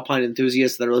those alpine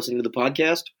enthusiasts that are listening to the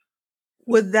podcast?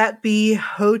 Would that be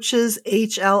Hoach's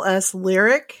HLS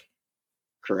Lyric?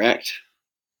 Correct.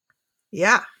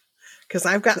 Yeah, because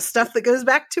I've got stuff that goes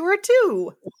back to her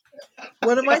too.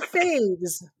 One of my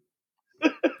faves.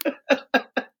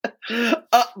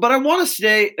 But I want to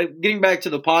stay, getting back to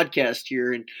the podcast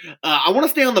here, and I want to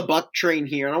stay on the buck train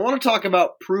here, and I want to talk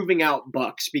about proving out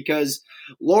bucks, because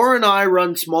Laura and I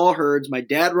run small herds, my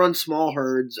dad runs small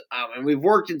herds, and we've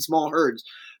worked in small herds,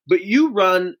 but you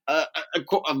run a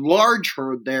large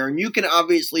herd there, and you can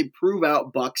obviously prove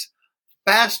out bucks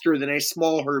faster than a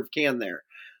small herd can there.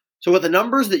 So with the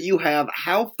numbers that you have,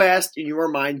 how fast in your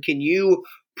mind can you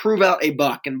prove out a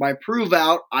buck? And by prove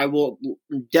out, I will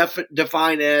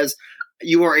define as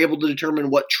you are able to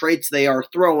determine what traits they are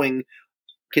throwing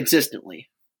consistently.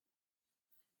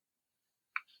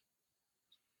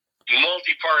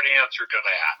 Multi-part answer to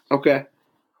that. Okay.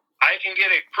 I can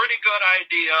get a pretty good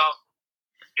idea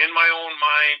in my own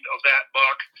mind of that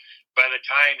buck by the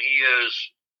time he is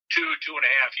 2.5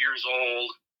 years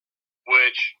old,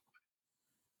 which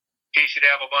he should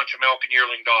have a bunch of milk and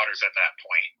yearling daughters at that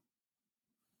point.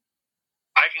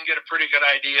 I can get a pretty good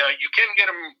idea. You can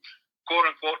get them, quote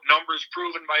unquote, numbers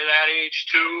proven by that age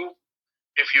too.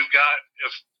 If you've got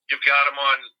them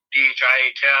on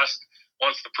DHIA test,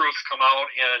 once the proofs come out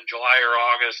in July or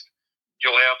August,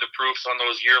 you'll have the proofs on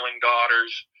those yearling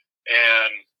daughters.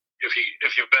 And if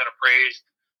you've been appraised,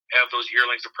 have those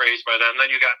yearlings appraised by then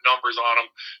you got numbers on them.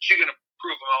 So you can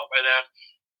prove them out by then.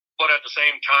 But at the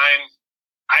same time,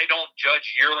 I don't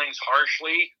judge yearlings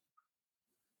harshly.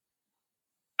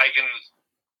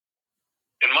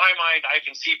 In my mind, I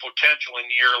can see potential in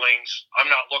yearlings. I'm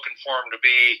not looking for them to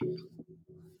be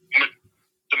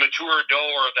the mature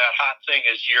doe or that hot thing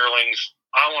as yearlings.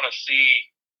 I want to see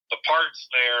the parts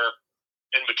there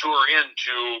and mature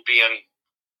into being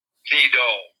the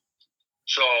doe.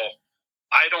 So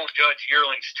I don't judge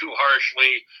yearlings too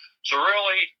harshly. So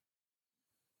really,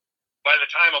 by the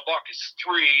time a buck is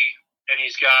 3 and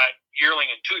he's got yearling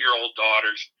and 2-year-old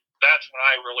daughters, that's when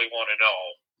I really want to know.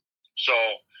 So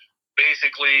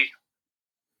basically,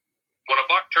 when a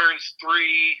buck turns 3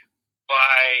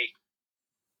 by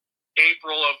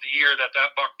April of the year that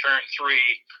buck turned 3,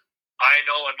 I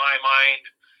know in my mind,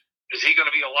 is he going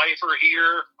to be a lifer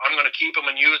here? I'm going to keep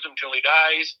him and use him till he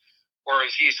dies, or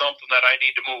is he something that I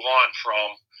need to move on from?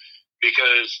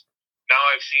 Because now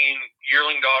I've seen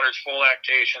yearling daughters full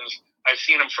lactations. I've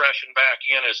seen them freshen back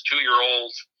in as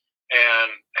 2-year-olds and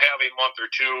have a month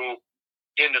or 2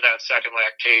 into that second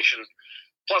lactation.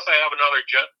 Plus, I have another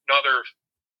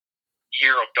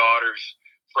year of daughters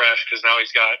fresh because now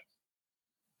he's got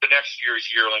the next year's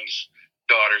yearlings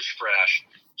daughters fresh.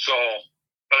 So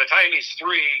by the time he's 3,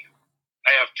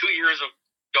 I have 2 years of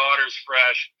daughters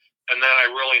fresh, and then I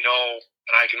really know,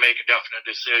 and I can make a definite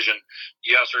decision,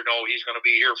 yes or no, he's going to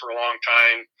be here for a long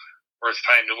time, or it's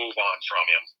time to move on from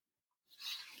him.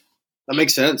 That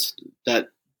makes sense. That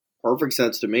perfect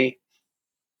sense to me.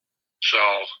 So,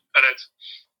 and it's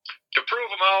to prove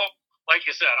them out. Like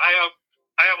you said, I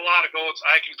have a lot of goats.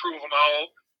 I can prove them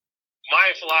out.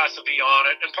 My philosophy on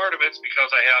it, and part of it's because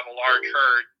I have a large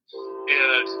herd,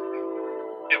 is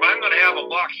if I'm going to have a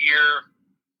buck here,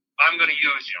 I'm going to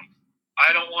use him.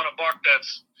 I don't want a buck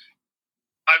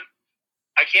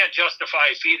I can't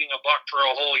justify feeding a buck for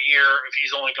a whole year if he's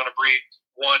only going to breed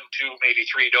 1, 2, maybe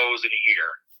 3 does in a year.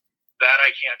 That I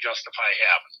can't justify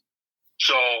having.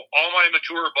 So all my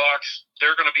mature bucks,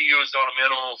 they're going to be used on a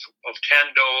minimum of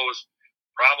 10 does,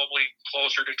 probably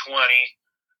closer to 20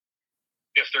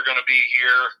 if they're going to be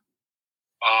here.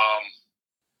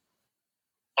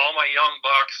 All my young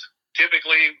bucks,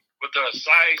 typically with the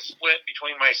size split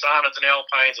between my Sonnets and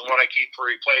Alpines and what I keep for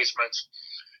replacements,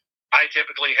 I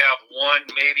typically have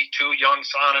 1, maybe 2 young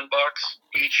Sonnet bucks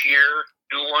each year,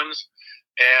 new ones,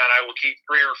 and I will keep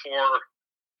 3 or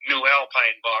 4 new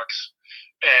Alpine bucks.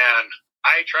 And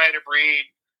I try to breed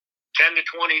 10 to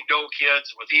 20 doe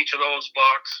kids with each of those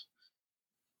bucks.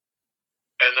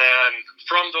 And then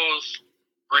from those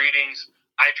breedings,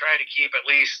 I try to keep at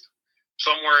least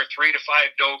somewhere 3 to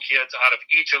 5 doe kids out of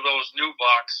each of those new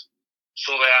bucks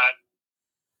so that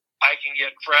I can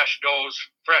get fresh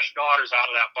daughters out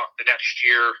of that buck the next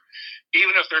year.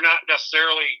 Even if they're not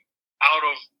necessarily out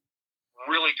of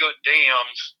really good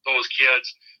dams, those kids,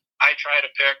 I try to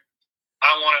pick,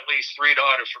 I want at least 3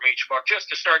 daughters from each buck just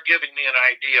to start giving me an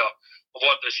idea of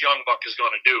what this young buck is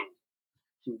going to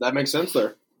do. That makes sense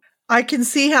there. I can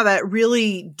see how that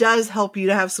really does help you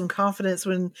to have some confidence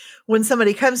when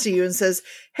somebody comes to you and says,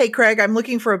 "Hey, Craig, I'm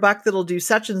looking for a buck that'll do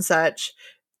such and such.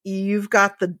 you've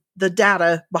got the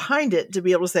data behind it to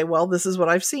be able to say, well, this is what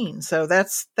I've seen. So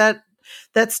that's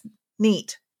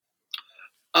neat.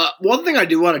 One thing I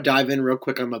do want to dive in real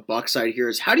quick on the buck side here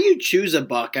is, how do you choose a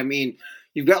buck? I mean,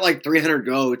 you've got like 300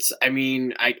 goats. I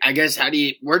mean, I guess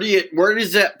where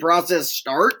does that process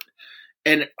start?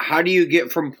 And how do you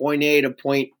get from point A to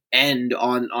point end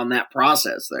on that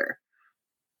process there?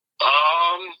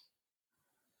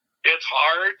 It's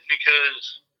hard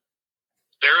because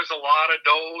there's a lot of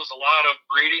does, a lot of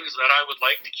breedings that I would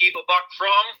like to keep a buck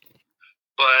from,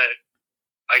 but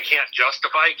I can't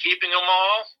justify keeping them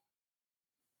all.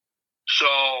 So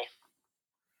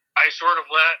I sort of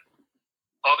let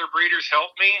other breeders help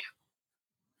me.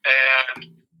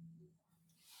 And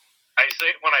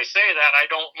when I say that, I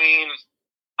don't mean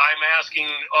I'm asking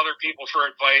other people for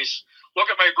advice. Look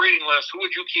at my breeding list. Who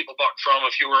would you keep a buck from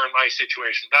if you were in my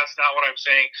situation? That's not what I'm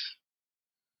saying.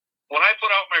 When I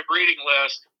put out my breeding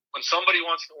list, when somebody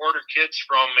wants to order kids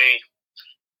from me,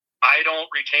 I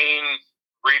don't retain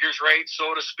breeder's rights,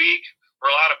 so to speak.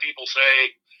 Where a lot of people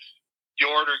say, you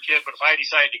order a kid, but if I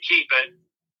decide to keep it,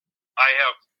 I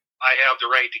have the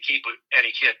right to keep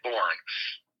any kid born.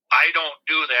 I don't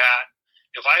do that.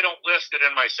 If I don't list it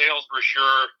in my sales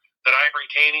brochure that I'm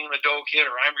retaining the doe kid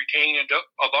or I'm retaining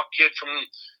a buck kid from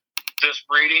this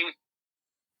breeding,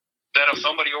 then if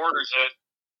somebody orders it,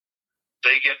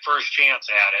 they get first chance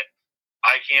at it.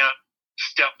 I can't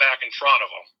step back in front of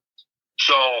them.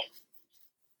 So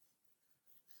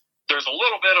there's a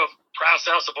little bit of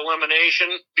process of elimination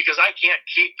because I can't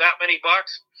keep that many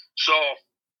bucks. So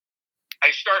I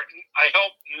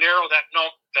help narrow that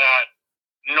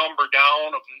number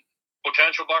down of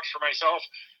potential bucks for myself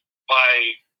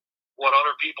by what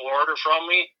other people order from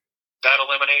me. That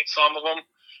eliminates some of them.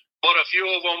 But a few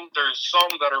of them, there's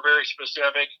some that are very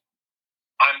specific.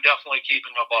 I'm definitely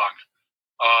keeping a buck.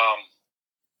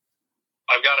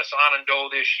 I've got a Saanen doe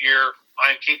this year.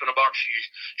 I'm keeping a buck.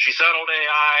 She settled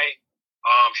AI.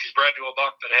 She's bred to a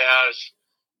buck that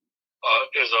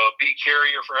is a B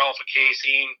carrier for alpha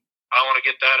casein. I want to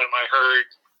get that in my herd.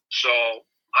 So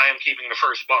I am keeping the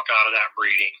first buck out of that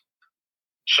breeding.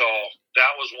 So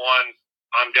that was one.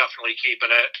 I'm definitely keeping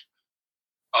it.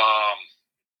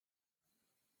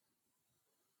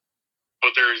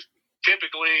 But there's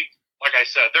typically, like I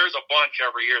said, there's a bunch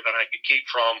every year that I could keep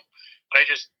from. And I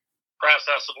just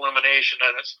process of elimination.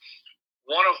 And it's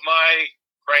one of my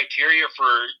criteria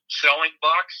for selling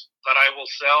bucks that I will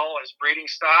sell as breeding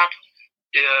stock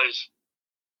is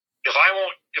if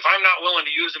I'm not willing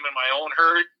to use them in my own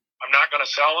herd, I'm not going to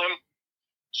sell them.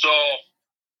 So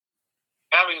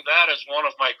having that as one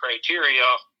of my criteria,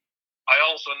 I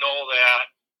also know that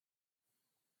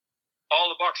all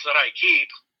the bucks that I keep,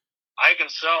 I can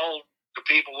sell to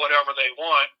people whatever they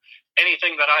want.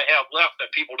 Anything that I have left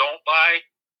that people don't buy,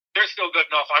 they're still good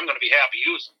enough. I'm going to be happy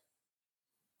using.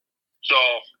 So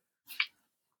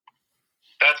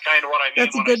that's kind of what I mean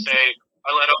when I say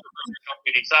I let other breeders help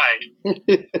me decide.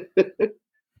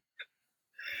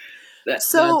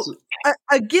 So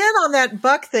again, on that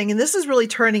buck thing, and this is really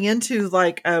turning into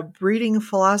like a breeding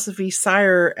philosophy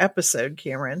sire episode,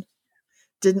 Cameron.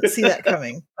 Didn't see that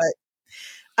coming, but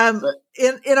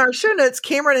in our show notes,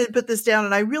 Cameron had put this down,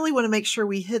 and I really want to make sure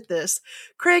we hit this.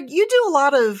 Craig, you do a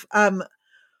lot of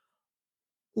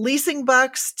leasing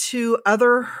bucks to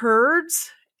other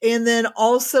herds, and then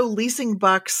also leasing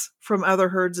bucks from other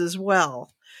herds as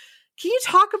well. Can you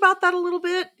talk about that a little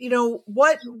bit? You know,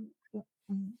 what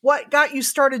got you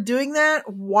started doing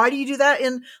that? Why do you do that?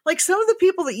 And like some of the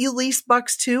people that you lease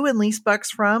bucks to and lease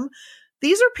bucks from,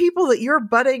 these are people that you're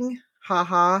butting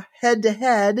head to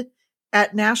head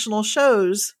at national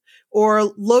shows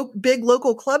or big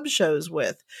local club shows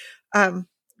with. Can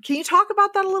you talk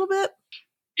about that a little bit?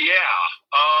 Yeah.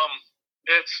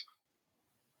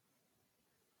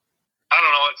 I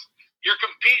don't know. You're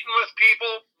competing with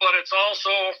people, but it's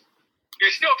also,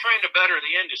 you're still trying to better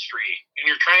the industry and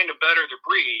you're trying to better the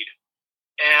breed.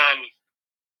 And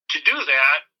to do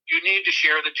that, you need to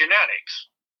share the genetics.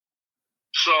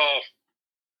 So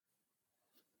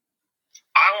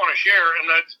I want to share,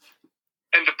 and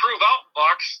to prove out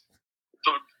bucks,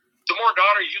 the more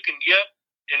daughters you can get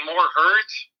in more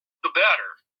herds, the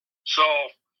better. So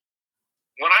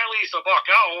when I lease a buck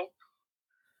out,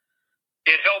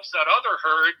 it helps that other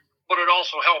herd, but it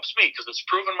also helps me because it's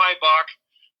proven my buck,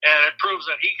 and it proves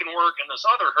that he can work in this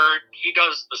other herd. He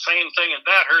does the same thing in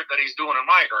that herd that he's doing in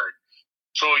my herd.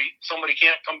 So somebody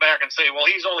can't come back and say, well,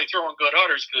 he's only throwing good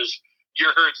udders because your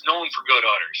herd's known for good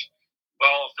udders.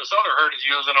 Well, if this other herd is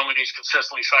using them and he's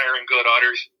consistently siring good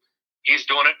udders, he's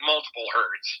doing it in multiple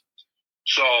herds.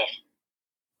 So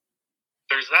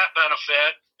there's that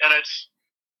benefit, and it's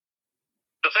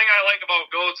the the thing I like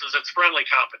about goats is it's friendly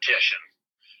competition.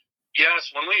 Yes,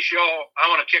 when we show,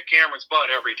 I want to kick Cameron's butt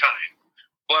every time.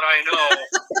 But I know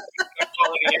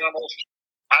quality animals.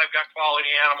 I've got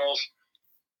quality animals.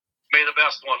 May the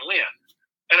best one win.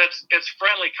 And it's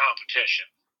friendly competition.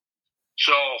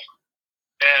 So,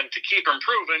 and to keep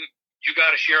improving, you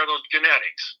got to share those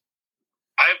genetics.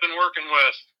 I've been working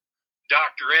with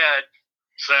Dr. Ed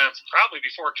since probably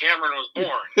before Cameron was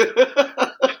born.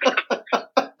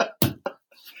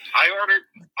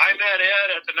 I met Ed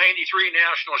at the 93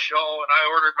 National Show, and I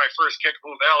ordered my first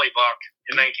Kickapoo Valley buck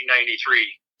in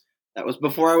 1993. That was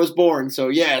before I was born, so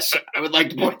yes, I would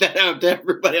like to point that out to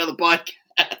everybody on the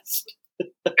podcast.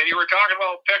 And you were talking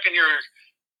about picking your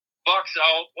bucks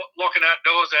out, looking at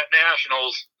those at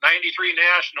Nationals, 93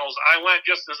 Nationals. I went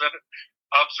just as an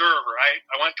observer.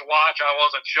 I went to watch. I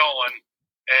wasn't showing,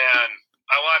 and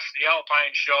I watched the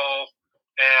Alpine show,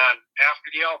 and after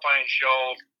the Alpine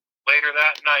show, later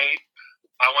that night,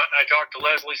 I went and I talked to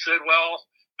Leslie Sidwell,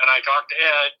 and I talked to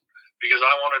Ed, because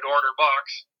I wanted to order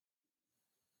bucks.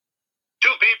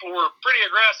 Two people were pretty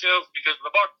aggressive, because the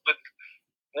buck, the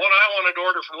one I wanted to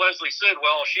order from Leslie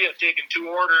Sidwell, she had taken 2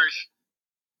 orders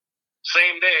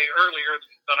same day earlier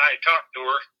than I talked to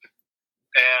her,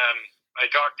 and I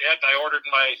talked to Ed, and I ordered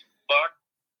my buck,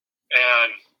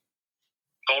 and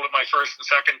told him my first and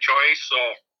second choice, so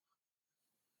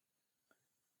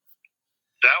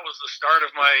that was the start of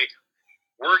my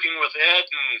working with Ed,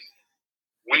 and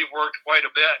we've worked quite a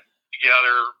bit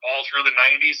together all through the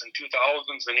 90s and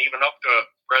 2000s and even up to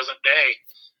present day.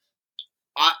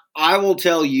 I will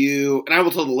tell you, and I will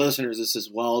tell the listeners this as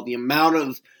well, the amount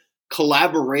of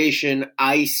collaboration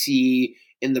I see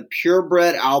in the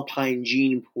purebred alpine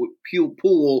gene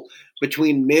pool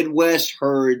between Midwest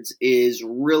herds is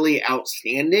really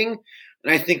outstanding.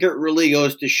 And I think it really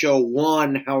goes to show,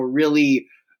 one, how really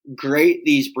great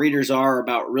these breeders are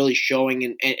about really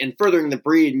showing and furthering the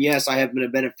breed. And yes, I have been a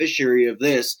beneficiary of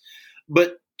this.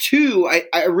 But two,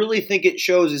 I really think it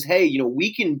shows is, hey,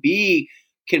 we can be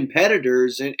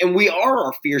competitors, and we are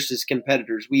our fiercest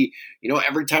competitors. We,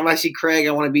 every time I see Craig,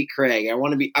 I want to beat Craig. I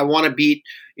want to beat,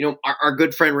 our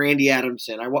good friend Randy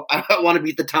Adamson. I want to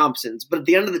beat the Thompsons. But at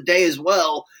the end of the day as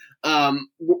well,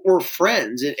 we're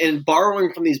friends and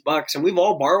borrowing from these bucks, and we've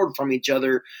all borrowed from each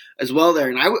other as well there.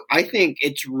 And I think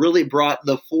it's really brought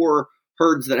the 4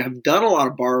 herds that have done a lot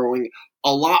of borrowing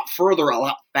a lot further, a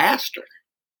lot faster.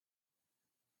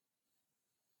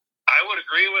 I would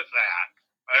agree with that.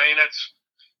 I mean,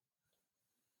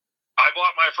 I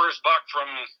bought my first buck from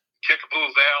Kickapoo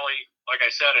Valley, like I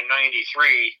said, in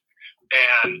 93.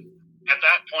 And at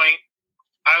that point,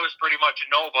 I was pretty much a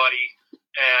nobody.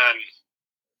 And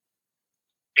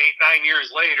 8-9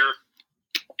 years later,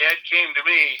 Ed came to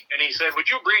me and he said, "Would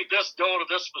you breed this doe to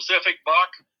this specific buck?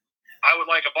 I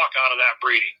would like a buck out of that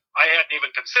breeding." I hadn't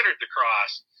even considered the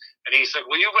cross. And he said,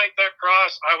 "Will you make that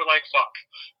cross? I would like a buck."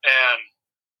 And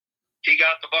he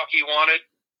got the buck he wanted.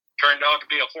 Turned out to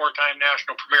be a 4-time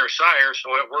national premier sire,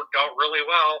 so it worked out really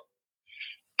well.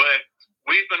 But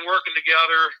we've been working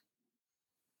together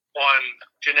on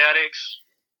genetics,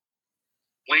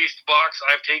 leased bucks.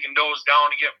 I've taken those down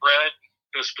to get bred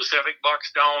to specific bucks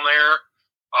down there.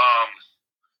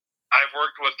 I've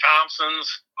worked with Thompsons.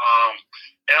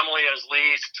 Emily has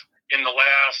leased in the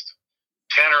last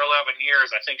 10 or 11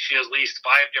 years. I think she has leased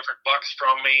 5 different bucks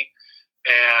from me,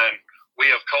 and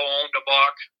we have co-owned a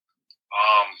buck.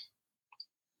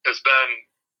 It's been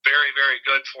very, very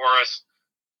good for us.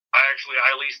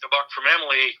 I leased a buck from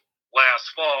Emily last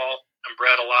fall and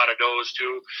bred a lot of does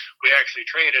too. We actually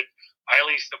traded. I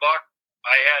leased a buck.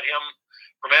 I had him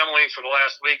from Emily for the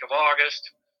last week of August,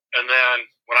 and then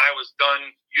when I was done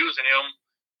using him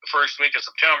the first week of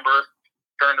September,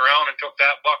 turned around and took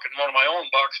that buck and one of my own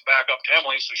bucks back up to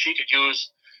Emily so she could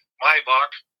use my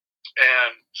buck.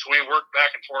 And so we worked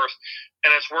back and forth,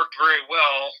 and it's worked very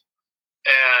well.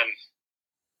 And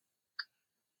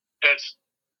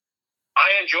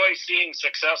I enjoy seeing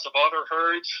success of other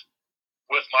herds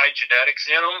with my genetics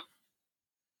in them.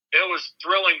 It was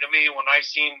thrilling to me when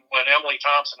Emily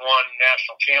Thompson won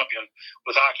national champion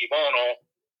with Akibono.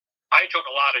 I took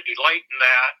a lot of delight in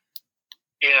that,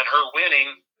 in her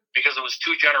winning, because it was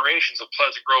 2 generations of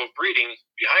Pleasant Grove breeding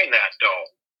behind that doe.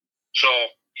 So,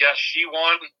 yes, she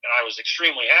won, and I was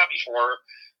extremely happy for her,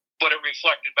 but it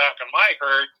reflected back on my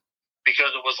herd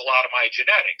because it was a lot of my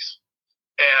genetics.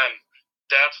 And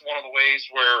that's one of the ways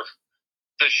where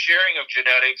the sharing of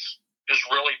genetics is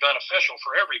really beneficial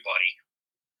for everybody.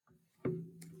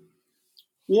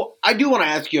 Well, I do want to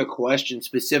ask you a question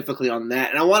specifically on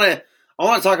that, and I want to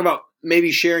talk about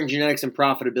maybe sharing genetics and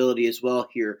profitability as well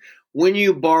here. when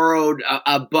you borrowed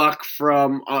a buck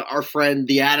from our friend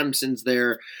the Adamsons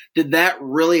there, did that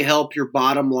really help your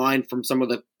bottom line from some of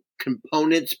the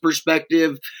components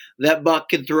perspective that buck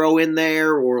could throw in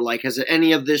there? Or like, has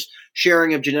any of this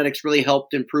sharing of genetics really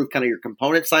helped improve kind of your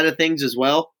component side of things as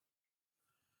well?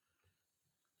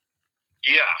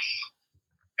 Yes.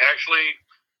 Actually,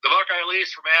 the buck I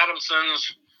leased from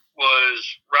Adamson's was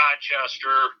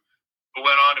Rochester, who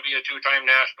went on to be a 2-time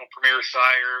national premier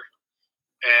sire.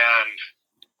 And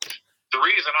the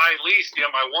reason I leased him,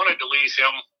 I wanted to lease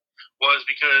him, was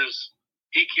because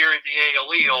he carried the A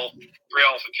allele for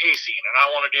alpha casein, and I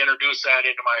wanted to introduce that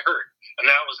into my herd. And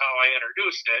that was how I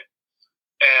introduced it.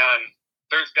 And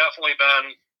there's definitely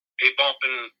been a bump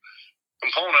in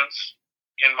components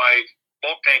in my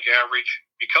bulk tank average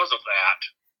because of that.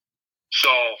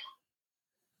 So,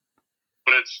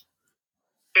 but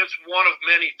it's one of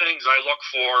many things I look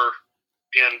for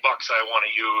in bucks I want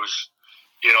to use.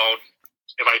 You know,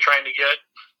 am I trying to get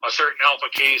a certain alpha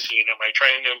casein? Am I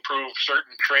trying to improve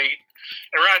certain trait?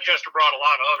 And Rochester brought a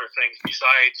lot of other things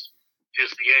besides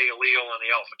just the A allele and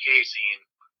the alpha casein.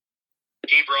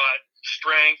 He brought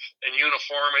strength and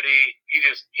uniformity.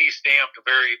 He stamped a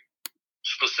very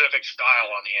specific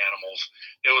style on the animals.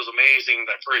 It was amazing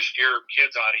that first year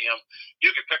kids out of him.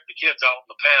 You could pick the kids out in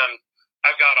the pen.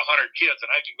 I've got 100 kids, and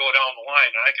I can go down the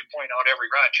line, and I can point out every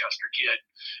Rochester kid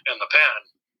in the pen.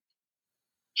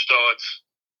 So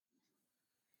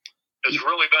it's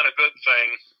really been a good thing.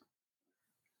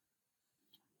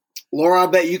 Laura, I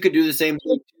bet you could do the same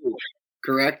thing too,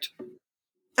 correct?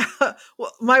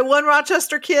 Well, my one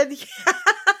Rochester kid,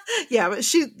 yeah, but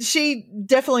she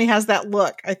definitely has that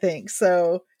look, I think.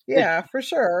 So yeah, for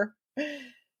sure.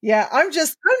 Yeah, I'm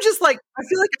just like, I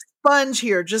feel like a sponge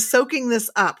here, just soaking this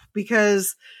up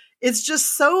because it's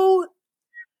just so.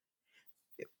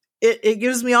 It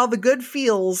gives me all the good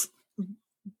feels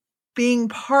being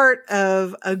part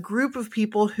of a group of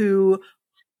people who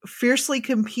fiercely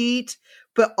compete,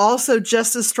 but also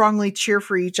just as strongly cheer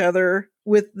for each other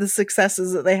with the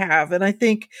successes that they have. And I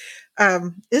think,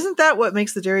 isn't that what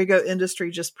makes the dairy goat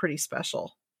industry just pretty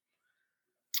special?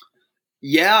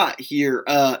 Yeah, here.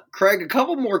 Craig, a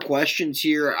couple more questions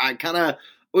here.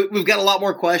 We've got a lot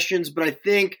more questions, but I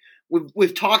think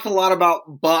we've talked a lot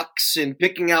about bucks and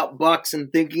picking out bucks and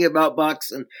thinking about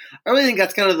bucks, and I really think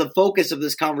that's kind of the focus of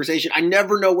this conversation. I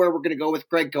never know where we're going to go with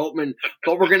Craig Copeman,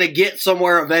 but we're going to get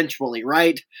somewhere eventually,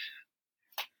 right?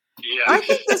 Yeah. I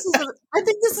think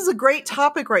this is a great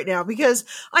topic right now because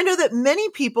I know that many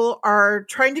people are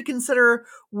trying to consider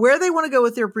where they want to go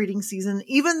with their breeding season,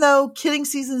 even though kidding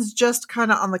season's just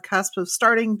kind of on the cusp of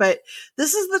starting. But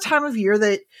this is the time of year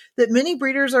that many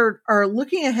breeders are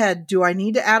looking ahead. Do I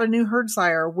need to add a new herd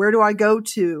sire? Where do I go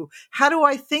to? How do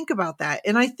I think about that?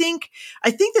 And I think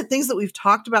the things that we've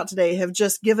talked about today have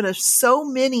just given us so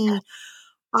many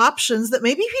options that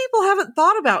maybe people haven't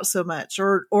thought about so much,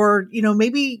 or you know,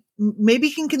 maybe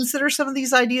can consider some of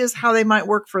these ideas, how they might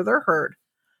work for their herd.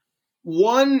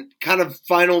 One kind of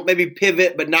final, maybe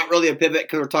pivot, but not really a pivot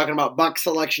because we're talking about buck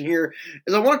selection here,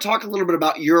 is I want to talk a little bit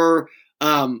about your,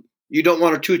 you don't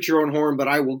want to toot your own horn, but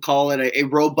I will call it a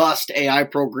robust AI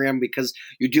program because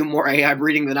you do more AI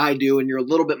breeding than I do, and you're a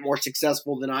little bit more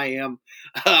successful than I am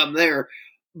there.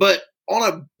 But on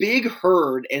a big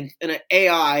herd, and an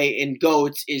AI in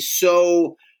goats is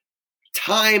so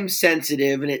time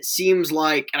sensitive, and it seems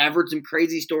like, and I've heard some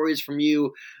crazy stories from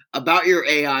you about your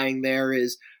AIing there,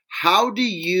 is how do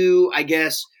you, I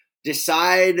guess,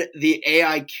 decide the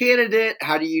AI candidate?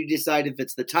 How do you decide if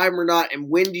it's the time or not? And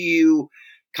when do you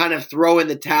kind of throw in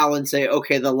the towel and say,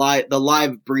 okay, the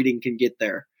live breeding can get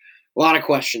there? A lot of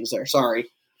questions there.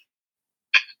 Sorry.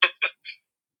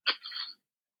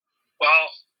 Well,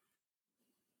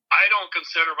 I don't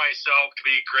consider myself to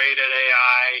be great at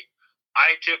AI.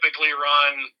 I typically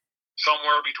run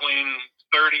somewhere between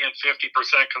 30 and 50%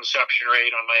 conception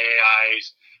rate on my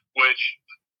AIs, which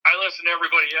I listen to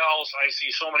everybody else. I see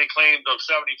so many claims of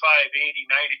 75, 80,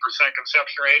 90%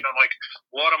 conception rate. And I'm like,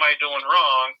 what am I doing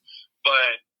wrong?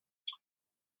 But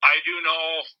I do know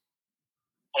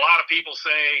a lot of people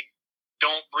say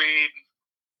don't breed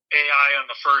AI on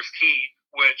the first heat,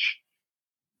 which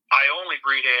I only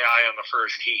breed AI on the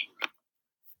first heat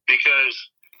because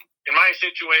in my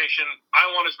situation, I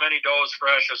want as many does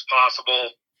fresh as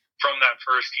possible from that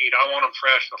first heat. I want them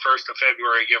fresh the 1st of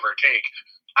February, give or take.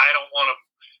 I don't want them,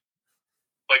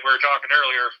 like we were talking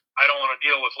earlier, I don't want to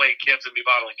deal with late kids and be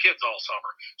bottling kids all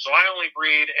summer. So I only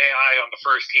breed AI on the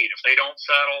first heat. If they don't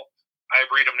settle, I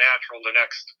breed them natural the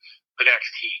next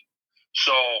heat.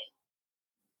 So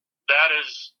that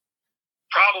is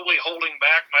probably holding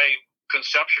back my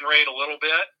conception rate a little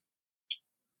bit.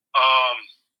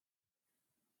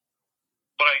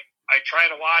 but I try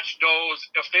to watch does.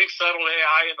 If they've settled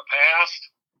AI in the past,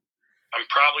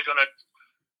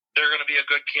 they're going to be a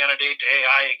good candidate to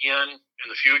AI again in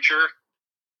the future.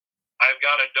 I've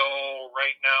got a doe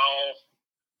right now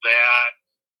that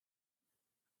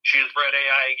she has bred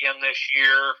AI again this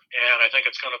year, and I think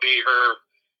it's going to be her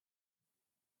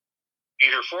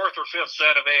either fourth or fifth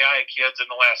set of AI kids in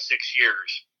the last 6 years.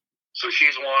 So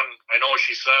she's one. I know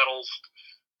she settles,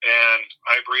 and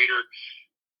I breed her.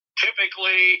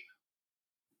 Typically,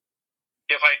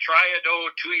 if I try a doe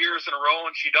 2 years in a row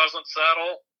and she doesn't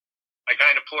settle, I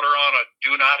kind of put her on a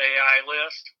do not AI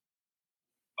list.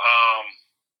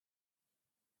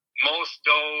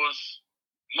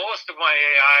 Most of my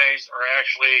AIs are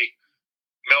actually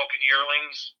milking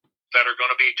yearlings that are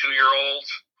going to be 2-year-olds.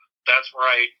 That's where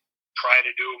I try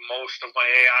to do most of my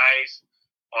AIs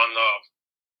on the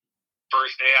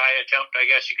first AI attempt, I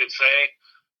guess you could say.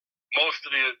 Most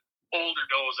of the older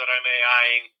does that I'm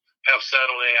AIing have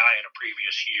settled AI in a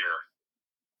previous year.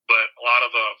 But a lot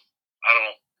of the,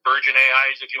 virgin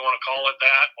AIs, if you want to call it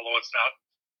that, although it's not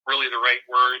really the right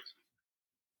word,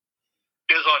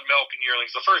 is on milking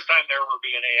yearlings. The first time they're ever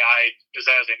being AI is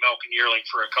as a milking yearling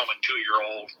for a coming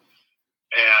 2-year-old.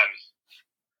 And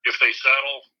if they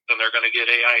settle, then they're going to get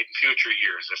AI in future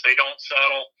years. If they don't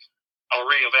settle, I'll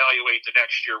reevaluate the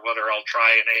next year whether I'll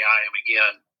try and AI them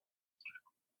again.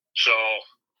 So,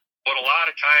 but a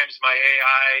lot of times my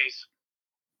AIs,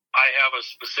 I have a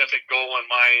specific goal in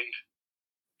mind.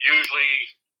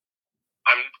 Usually,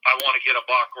 I want to get a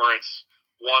buck where it's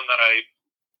one that I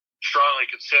strongly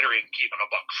considering keeping a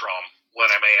buck from when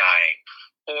I'm AIing,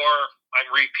 or I'm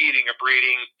repeating a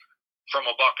breeding from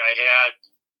a buck I had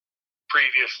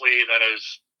previously that is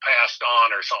passed on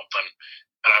or something,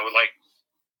 and I would like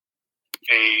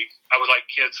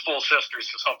kids, full sisters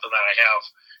to something that I have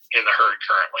in the herd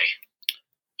currently.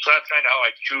 So that's kind of how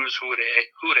I choose who to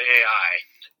AI.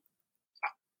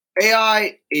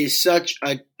 AI is such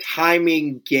a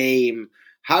timing game.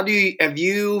 Have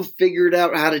you figured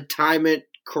out how to time it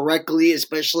correctly,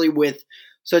 especially with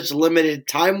such limited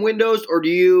time windows, or do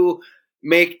you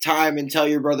make time and tell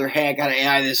your brother, "Hey, I gotta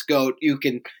AI this goat. You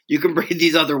can breed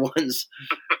these other ones"?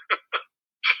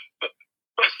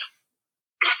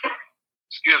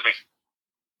 Excuse me.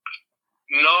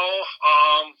 No,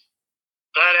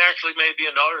 that actually may be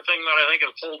another thing that I think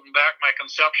is holding back my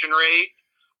conception rate.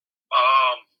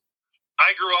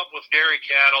 I grew up with dairy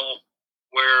cattle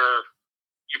where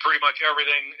you pretty much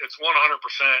everything, it's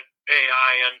 100%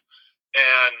 AI,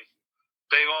 and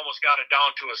they've almost got it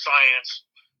down to a science.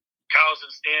 Cows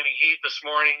in standing heat this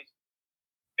morning,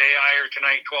 AI her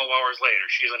tonight 12 hours later.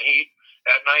 She's in heat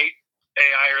at night,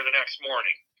 AI her the next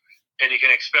morning. And you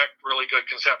can expect really good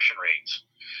conception rates.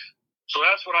 So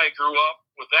that's what I grew up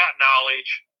with, that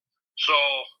knowledge. So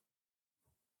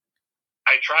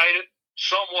I tried to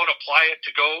somewhat apply it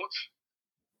to goats,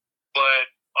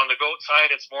 but on the goat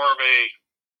side, it's more of a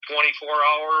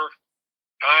 24-hour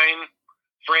time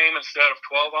frame instead of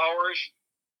 12 hours.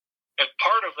 And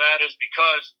part of that is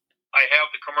because I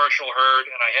have the commercial herd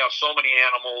and I have so many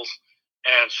animals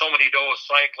and so many does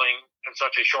cycling in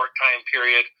such a short time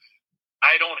period.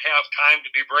 I don't have time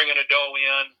to be bringing a doe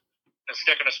in and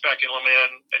sticking a speculum in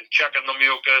and checking the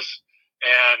mucus.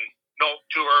 And nope,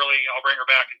 too early, I'll bring her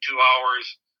back in 2 hours.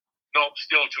 Nope,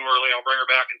 still too early, I'll bring her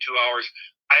back in 2 hours.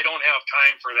 I don't have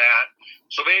time for that.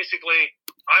 So basically,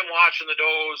 I'm watching the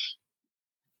does.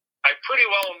 I pretty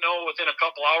well know within a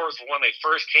couple hours of when they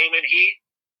first came in heat.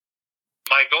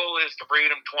 My goal is to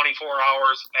breed them 24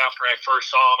 hours after I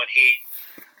first saw them in heat.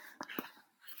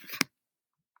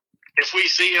 If we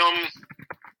see them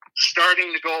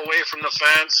starting to go away from the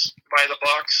fence by the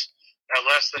bucks at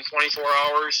less than 24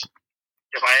 hours,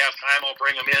 if I have time, I'll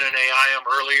bring them in and AI them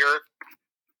earlier.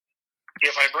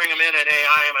 If I bring them in and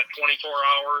AI them at 24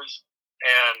 hours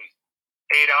and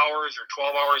 8 hours or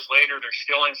 12 hours later they're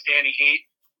still in standing heat,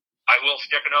 I will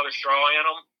stick another straw in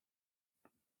them.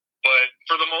 But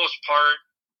for the most part,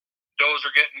 does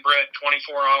are getting bred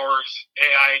 24 hours,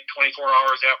 AI 24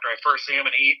 hours after I first see them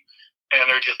in heat, and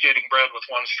they're just getting bred with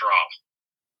one straw.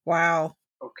 Wow.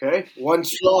 Okay, one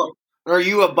straw. Are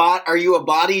you a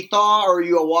body thaw or are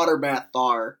you a water bath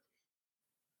thawer?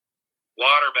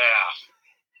 Water bath.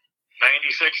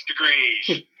 96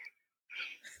 degrees.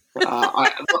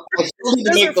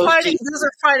 Those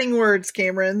are fighting words,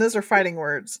 Cameron. Those are fighting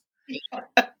words.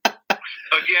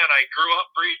 Again, I grew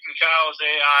up breeding cows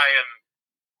AI, and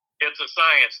it's a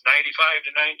science. 95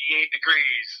 to 98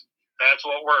 degrees. That's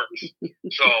what works.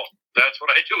 So that's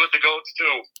what I do with the goats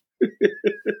too.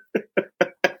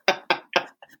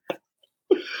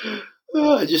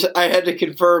 I had to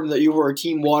confirm that you were a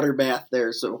team water bath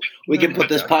there, so we can put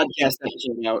this podcast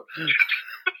episode out.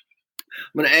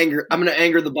 I'm gonna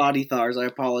anger the body thars. I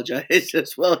apologize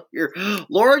as well here.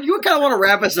 Laura, you kind of want to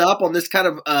wrap us up on this kind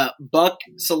of buck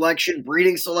selection,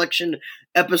 breeding selection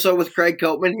episode with Craig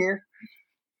Copeman here?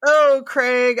 Oh,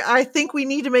 Craig, I think we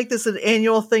need to make this an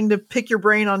annual thing to pick your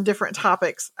brain on different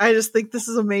topics. I just think this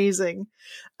is amazing.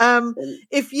 So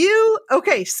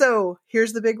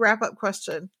here's the big wrap up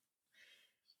question.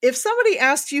 If somebody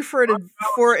asked you for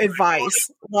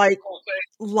advice, like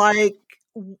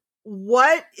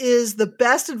what is the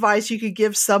best advice you could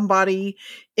give somebody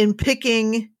in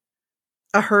picking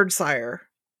a herd sire?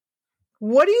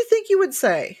 What do you think you would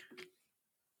say?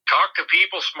 Talk to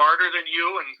people smarter than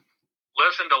you and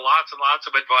listen to lots and lots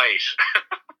of advice.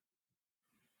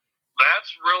 That's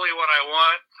really what I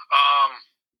want.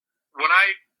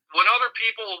 When other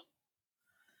people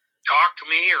talk to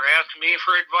me or ask me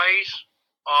for advice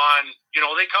on,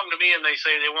 they come to me and they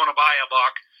say they want to buy a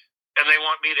buck and they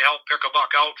want me to help pick a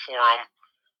buck out for them.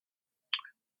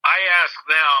 I ask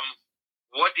them,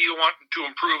 what do you want to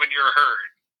improve in your herd?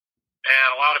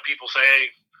 And a lot of people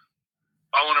say,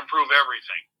 I want to improve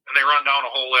everything. And they run down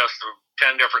a whole list of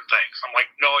 10 different things. I'm like,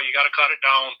 no, you got to cut it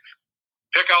down.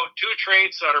 Pick out 2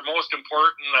 traits that are most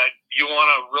important that you want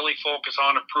to really focus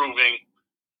on improving.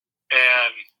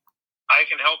 And I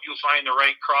can help you find the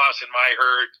right cross in my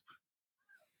herd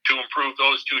to improve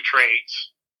those 2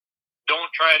 traits.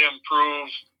 Don't try to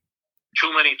improve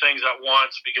too many things at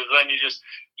once, because then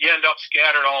you end up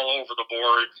scattered all over the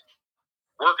board.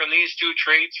 Work on these 2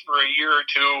 traits for a year or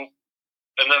 2.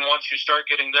 And then once you start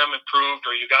getting them improved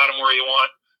or you got them where you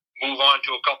want, move on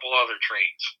to a couple other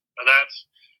traits. And that's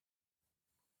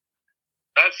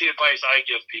the advice I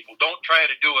give people. Don't try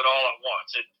to do it all at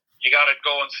once. You got to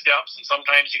go in steps, and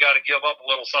sometimes you got to give up a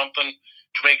little something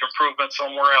to make improvement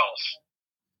somewhere else.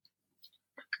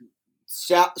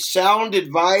 Sound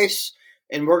advice,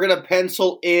 and we're going to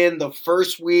pencil in the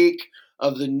first week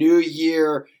of the new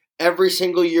year, every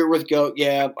single year with Goat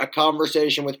Gab, a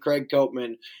conversation with Craig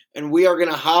Copeman. And we are going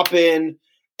to hop in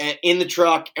the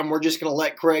truck, and we're just going to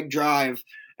let Craig drive.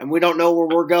 And we don't know where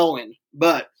we're going,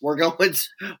 but we're going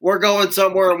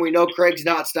somewhere, and we know Craig's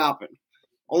not stopping.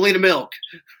 Only to milk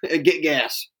and get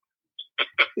gas.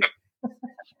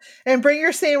 And bring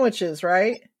your sandwiches,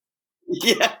 right?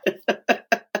 Yeah.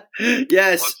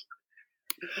 Yes.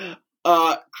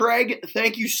 Craig,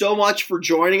 thank you so much for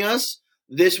joining us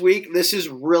this week. This has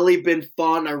really been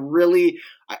fun. I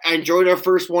enjoyed our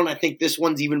first one. I think this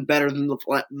one's even better than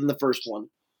the first one.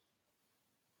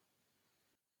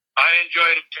 I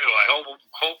enjoyed it too. I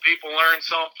hope people learned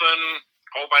something.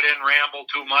 Hope I didn't ramble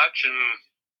too much. And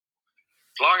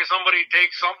as long as somebody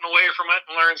takes something away from it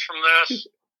and learns from this,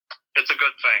 it's a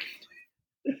good thing.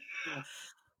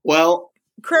 Well,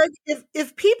 Craig,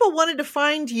 if people wanted to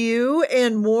find you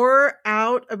and more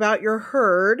out about your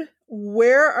herd,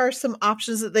 where are some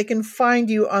options that they can find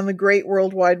you on the great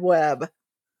World Wide Web?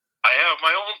 I have my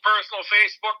own personal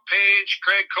Facebook page,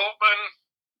 Craig Copeman.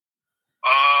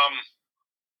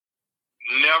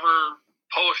 Never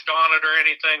post on it or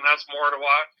anything. That's more to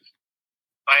watch.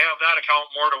 I have that account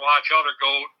more to watch other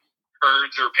goat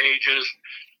herds or pages.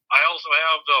 I also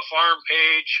have the farm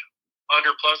page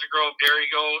under Pleasant Grove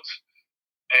Dairy Goats,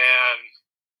 and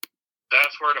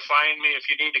that's where to find me.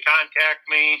 If you need to contact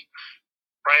me,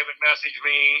 private message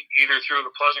me either through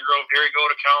the Pleasant Grove Dairy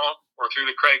Goat account or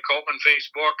through the Craig Copeman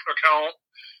Facebook account.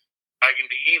 I can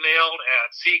be emailed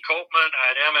at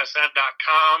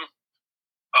ccopeman@msn.com.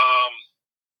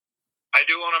 I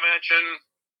do want to mention,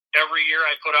 every year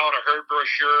I put out a herd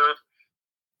brochure.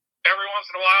 Every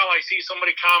once in a while I see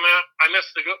somebody comment, I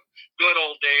miss the good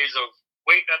old days of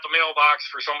waiting at the mailbox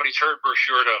for somebody's herd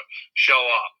brochure to show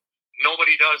up.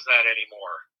 Nobody does that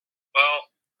anymore.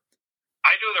 Well,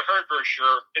 I do the herd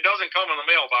brochure. It doesn't come in the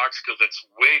mailbox because it's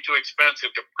way too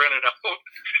expensive to print it out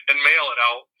and mail it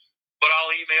out. But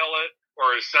I'll email it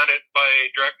or send it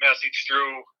by direct message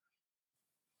through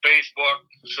Facebook.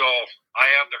 So I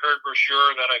have the herd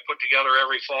brochure that I put together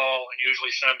every fall and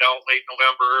usually send out late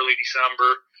November, early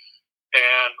December.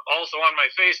 And also on my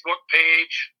Facebook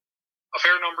page, a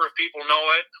fair number of people know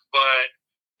it, but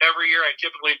every year I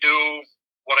typically do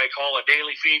what I call a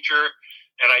daily feature.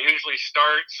 And I usually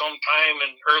start sometime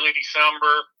in early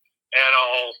December, and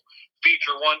I'll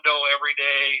feature one doe every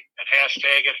day and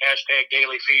hashtag it, hashtag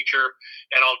daily feature.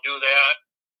 And I'll do that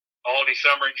all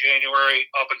December and January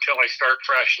up until I start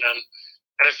freshening.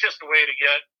 And it's just a way to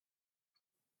get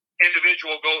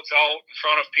individual goats out in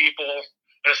front of people,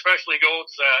 and especially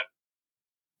goats that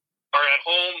are at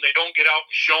home. They don't get out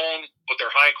and shown, but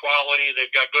they're high quality.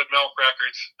 They've got good milk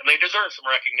records, and they deserve some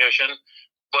recognition,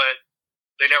 but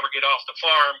they never get off the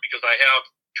farm because I have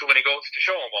too many goats to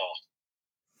show them all.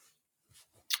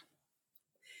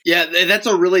 Yeah, that's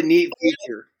a really neat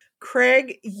feature.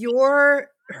 Craig, your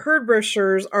herd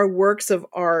brochures are works of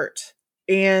art,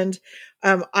 and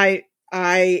I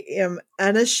am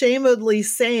unashamedly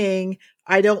saying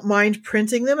I don't mind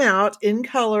printing them out in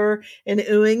color and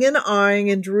oohing and eyeing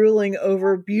and drooling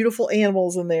over beautiful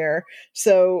animals in there.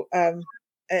 So,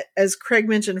 as Craig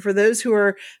mentioned, for those who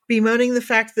are bemoaning the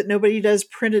fact that nobody does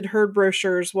printed herd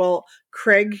brochures, well,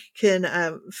 Craig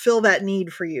can fill that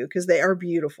need for you because they are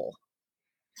beautiful.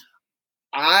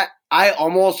 I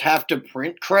almost have to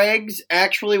print Craig's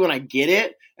actually when I get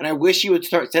it, and I wish he would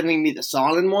start sending me the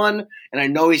Saanen one, and I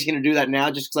know he's going to do that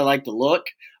now just because I like to look.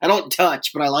 I don't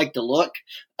touch, but I like to look.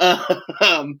 That's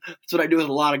what I do with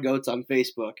a lot of goats on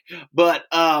Facebook. But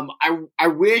I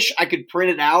wish I could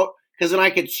print it out because then I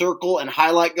could circle and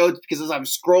highlight goats because as I'm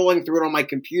scrolling through it on my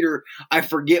computer, I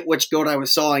forget which goat I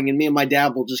was sawing, and me and my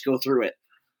dad will just go through it.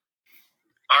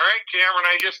 All right, Cameron,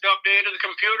 I just updated the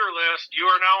computer list. You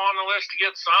are now on the list to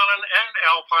get Saanen and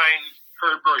Alpine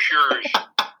herd brochures.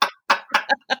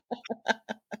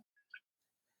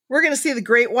 We're going to see the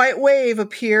Great White Wave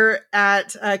appear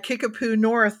at Kickapoo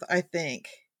North, I think.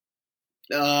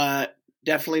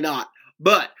 Definitely not.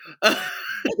 But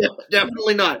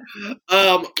definitely not.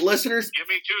 Listeners, give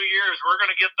me 2 years. We're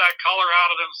going to get that color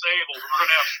out of them sables. We're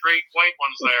going to have straight white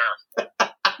ones there.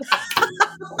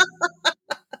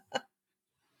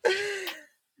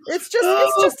 It's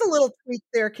just a little tweak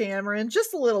there, Cameron.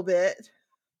 Just a little bit.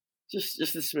 Just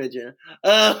a smidgen.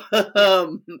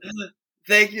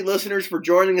 Thank you, listeners, for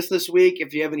joining us this week.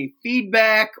 If you have any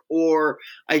feedback or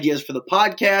ideas for the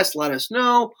podcast, let us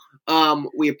know.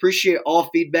 We appreciate all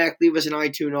feedback. Leave us an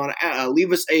iTunes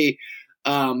leave us a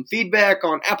feedback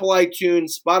on Apple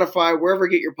iTunes, Spotify, wherever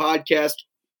you get your podcast.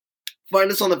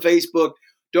 Find us on the Facebook.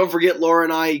 Don't forget Laura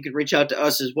and I. You can reach out to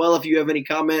us as well if you have any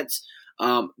comments.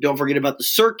 Don't forget about the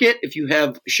circuit if you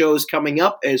have shows coming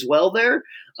up as well there.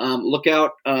 Look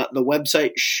out. The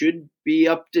website should be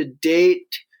up to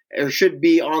date or should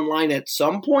be online at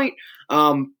some point,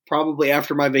 probably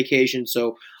after my vacation.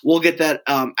 So we'll get that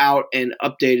out and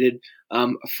updated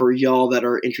for y'all that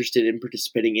are interested in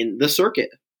participating in the circuit.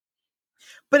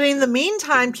 But in the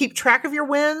meantime, keep track of your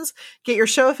wins. Get your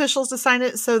show officials to sign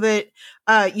it so that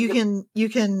you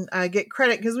can get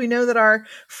credit, because we know that our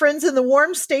friends in the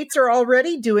warm states are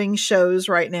already doing shows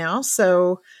right now.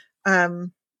 So,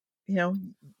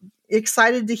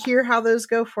 excited to hear how those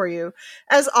go for you.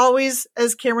 As always,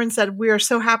 as Cameron said, we are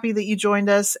so happy that you joined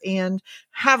us, and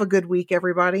have a good week,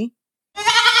 everybody.